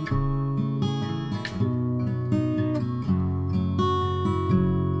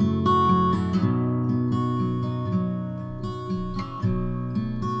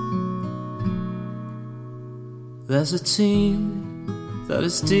 There's a team that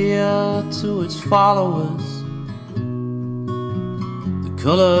is dear to its followers.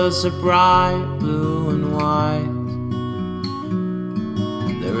 Colours are bright blue and white.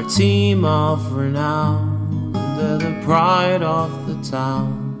 They're a team of renown, and they're the pride of the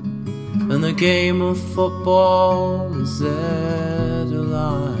town. And the game of football is their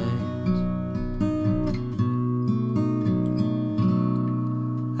delight.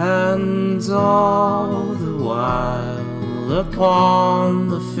 And all the while upon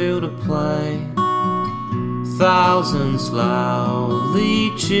the field of play, thousands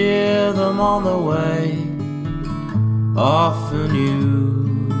loudly cheer them on the way. Often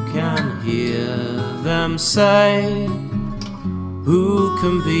you can hear them say, who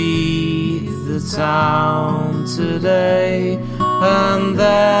can beat the town today? And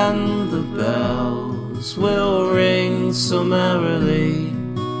then the bells will ring so merrily,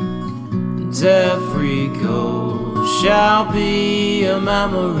 and every goal shall be a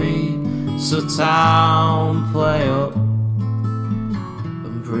memory. So town, play up,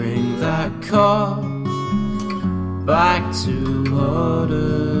 bring that cup back to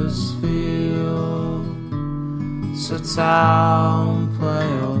Huddersfield. So town, play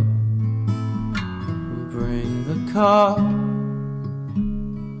up. We bring the cup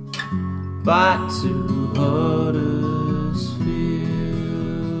back to Huddersfield.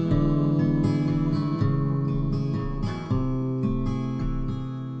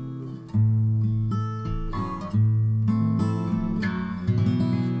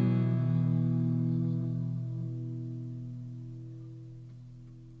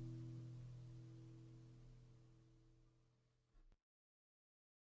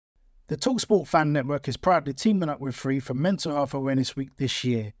 The TalkSport Fan Network is proudly teaming up with Free for Mental Health Awareness Week this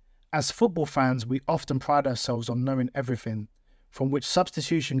year. As football fans, we often pride ourselves on knowing everything, from which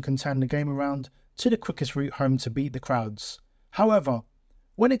substitution can turn the game around to the quickest route home to beat the crowds. However,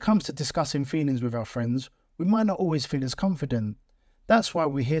 when it comes to discussing feelings with our friends, we might not always feel as confident. That's why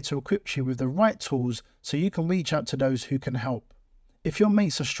we're here to equip you with the right tools so you can reach out to those who can help. If your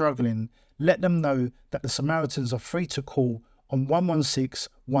mates are struggling, let them know that the Samaritans are free to call on 116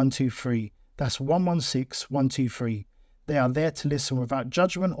 123. That's 116 123. They are there to listen without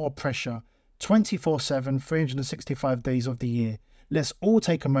judgment or pressure, 24/7, 365 days of the year. Let's all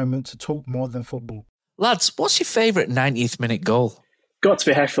take a moment to talk more than football. Lads, what's your favourite 90th minute goal? Got to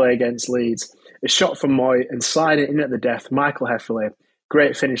be Hefele against Leeds. A shot from Moy and sliding in at the death, Michael Hefele.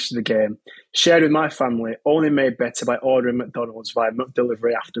 Great finish to the game. Shared with my family, only made better by ordering McDonald's via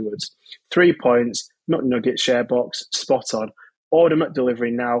McDelivery afterwards. 3 points, McNugget share box, spot on. Order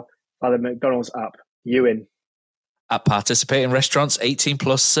McDelivery now via the McDonald's app. You in. At participating restaurants, 18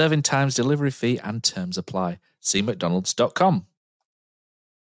 plus, serving times, delivery fee and terms apply. See mcdonalds.com.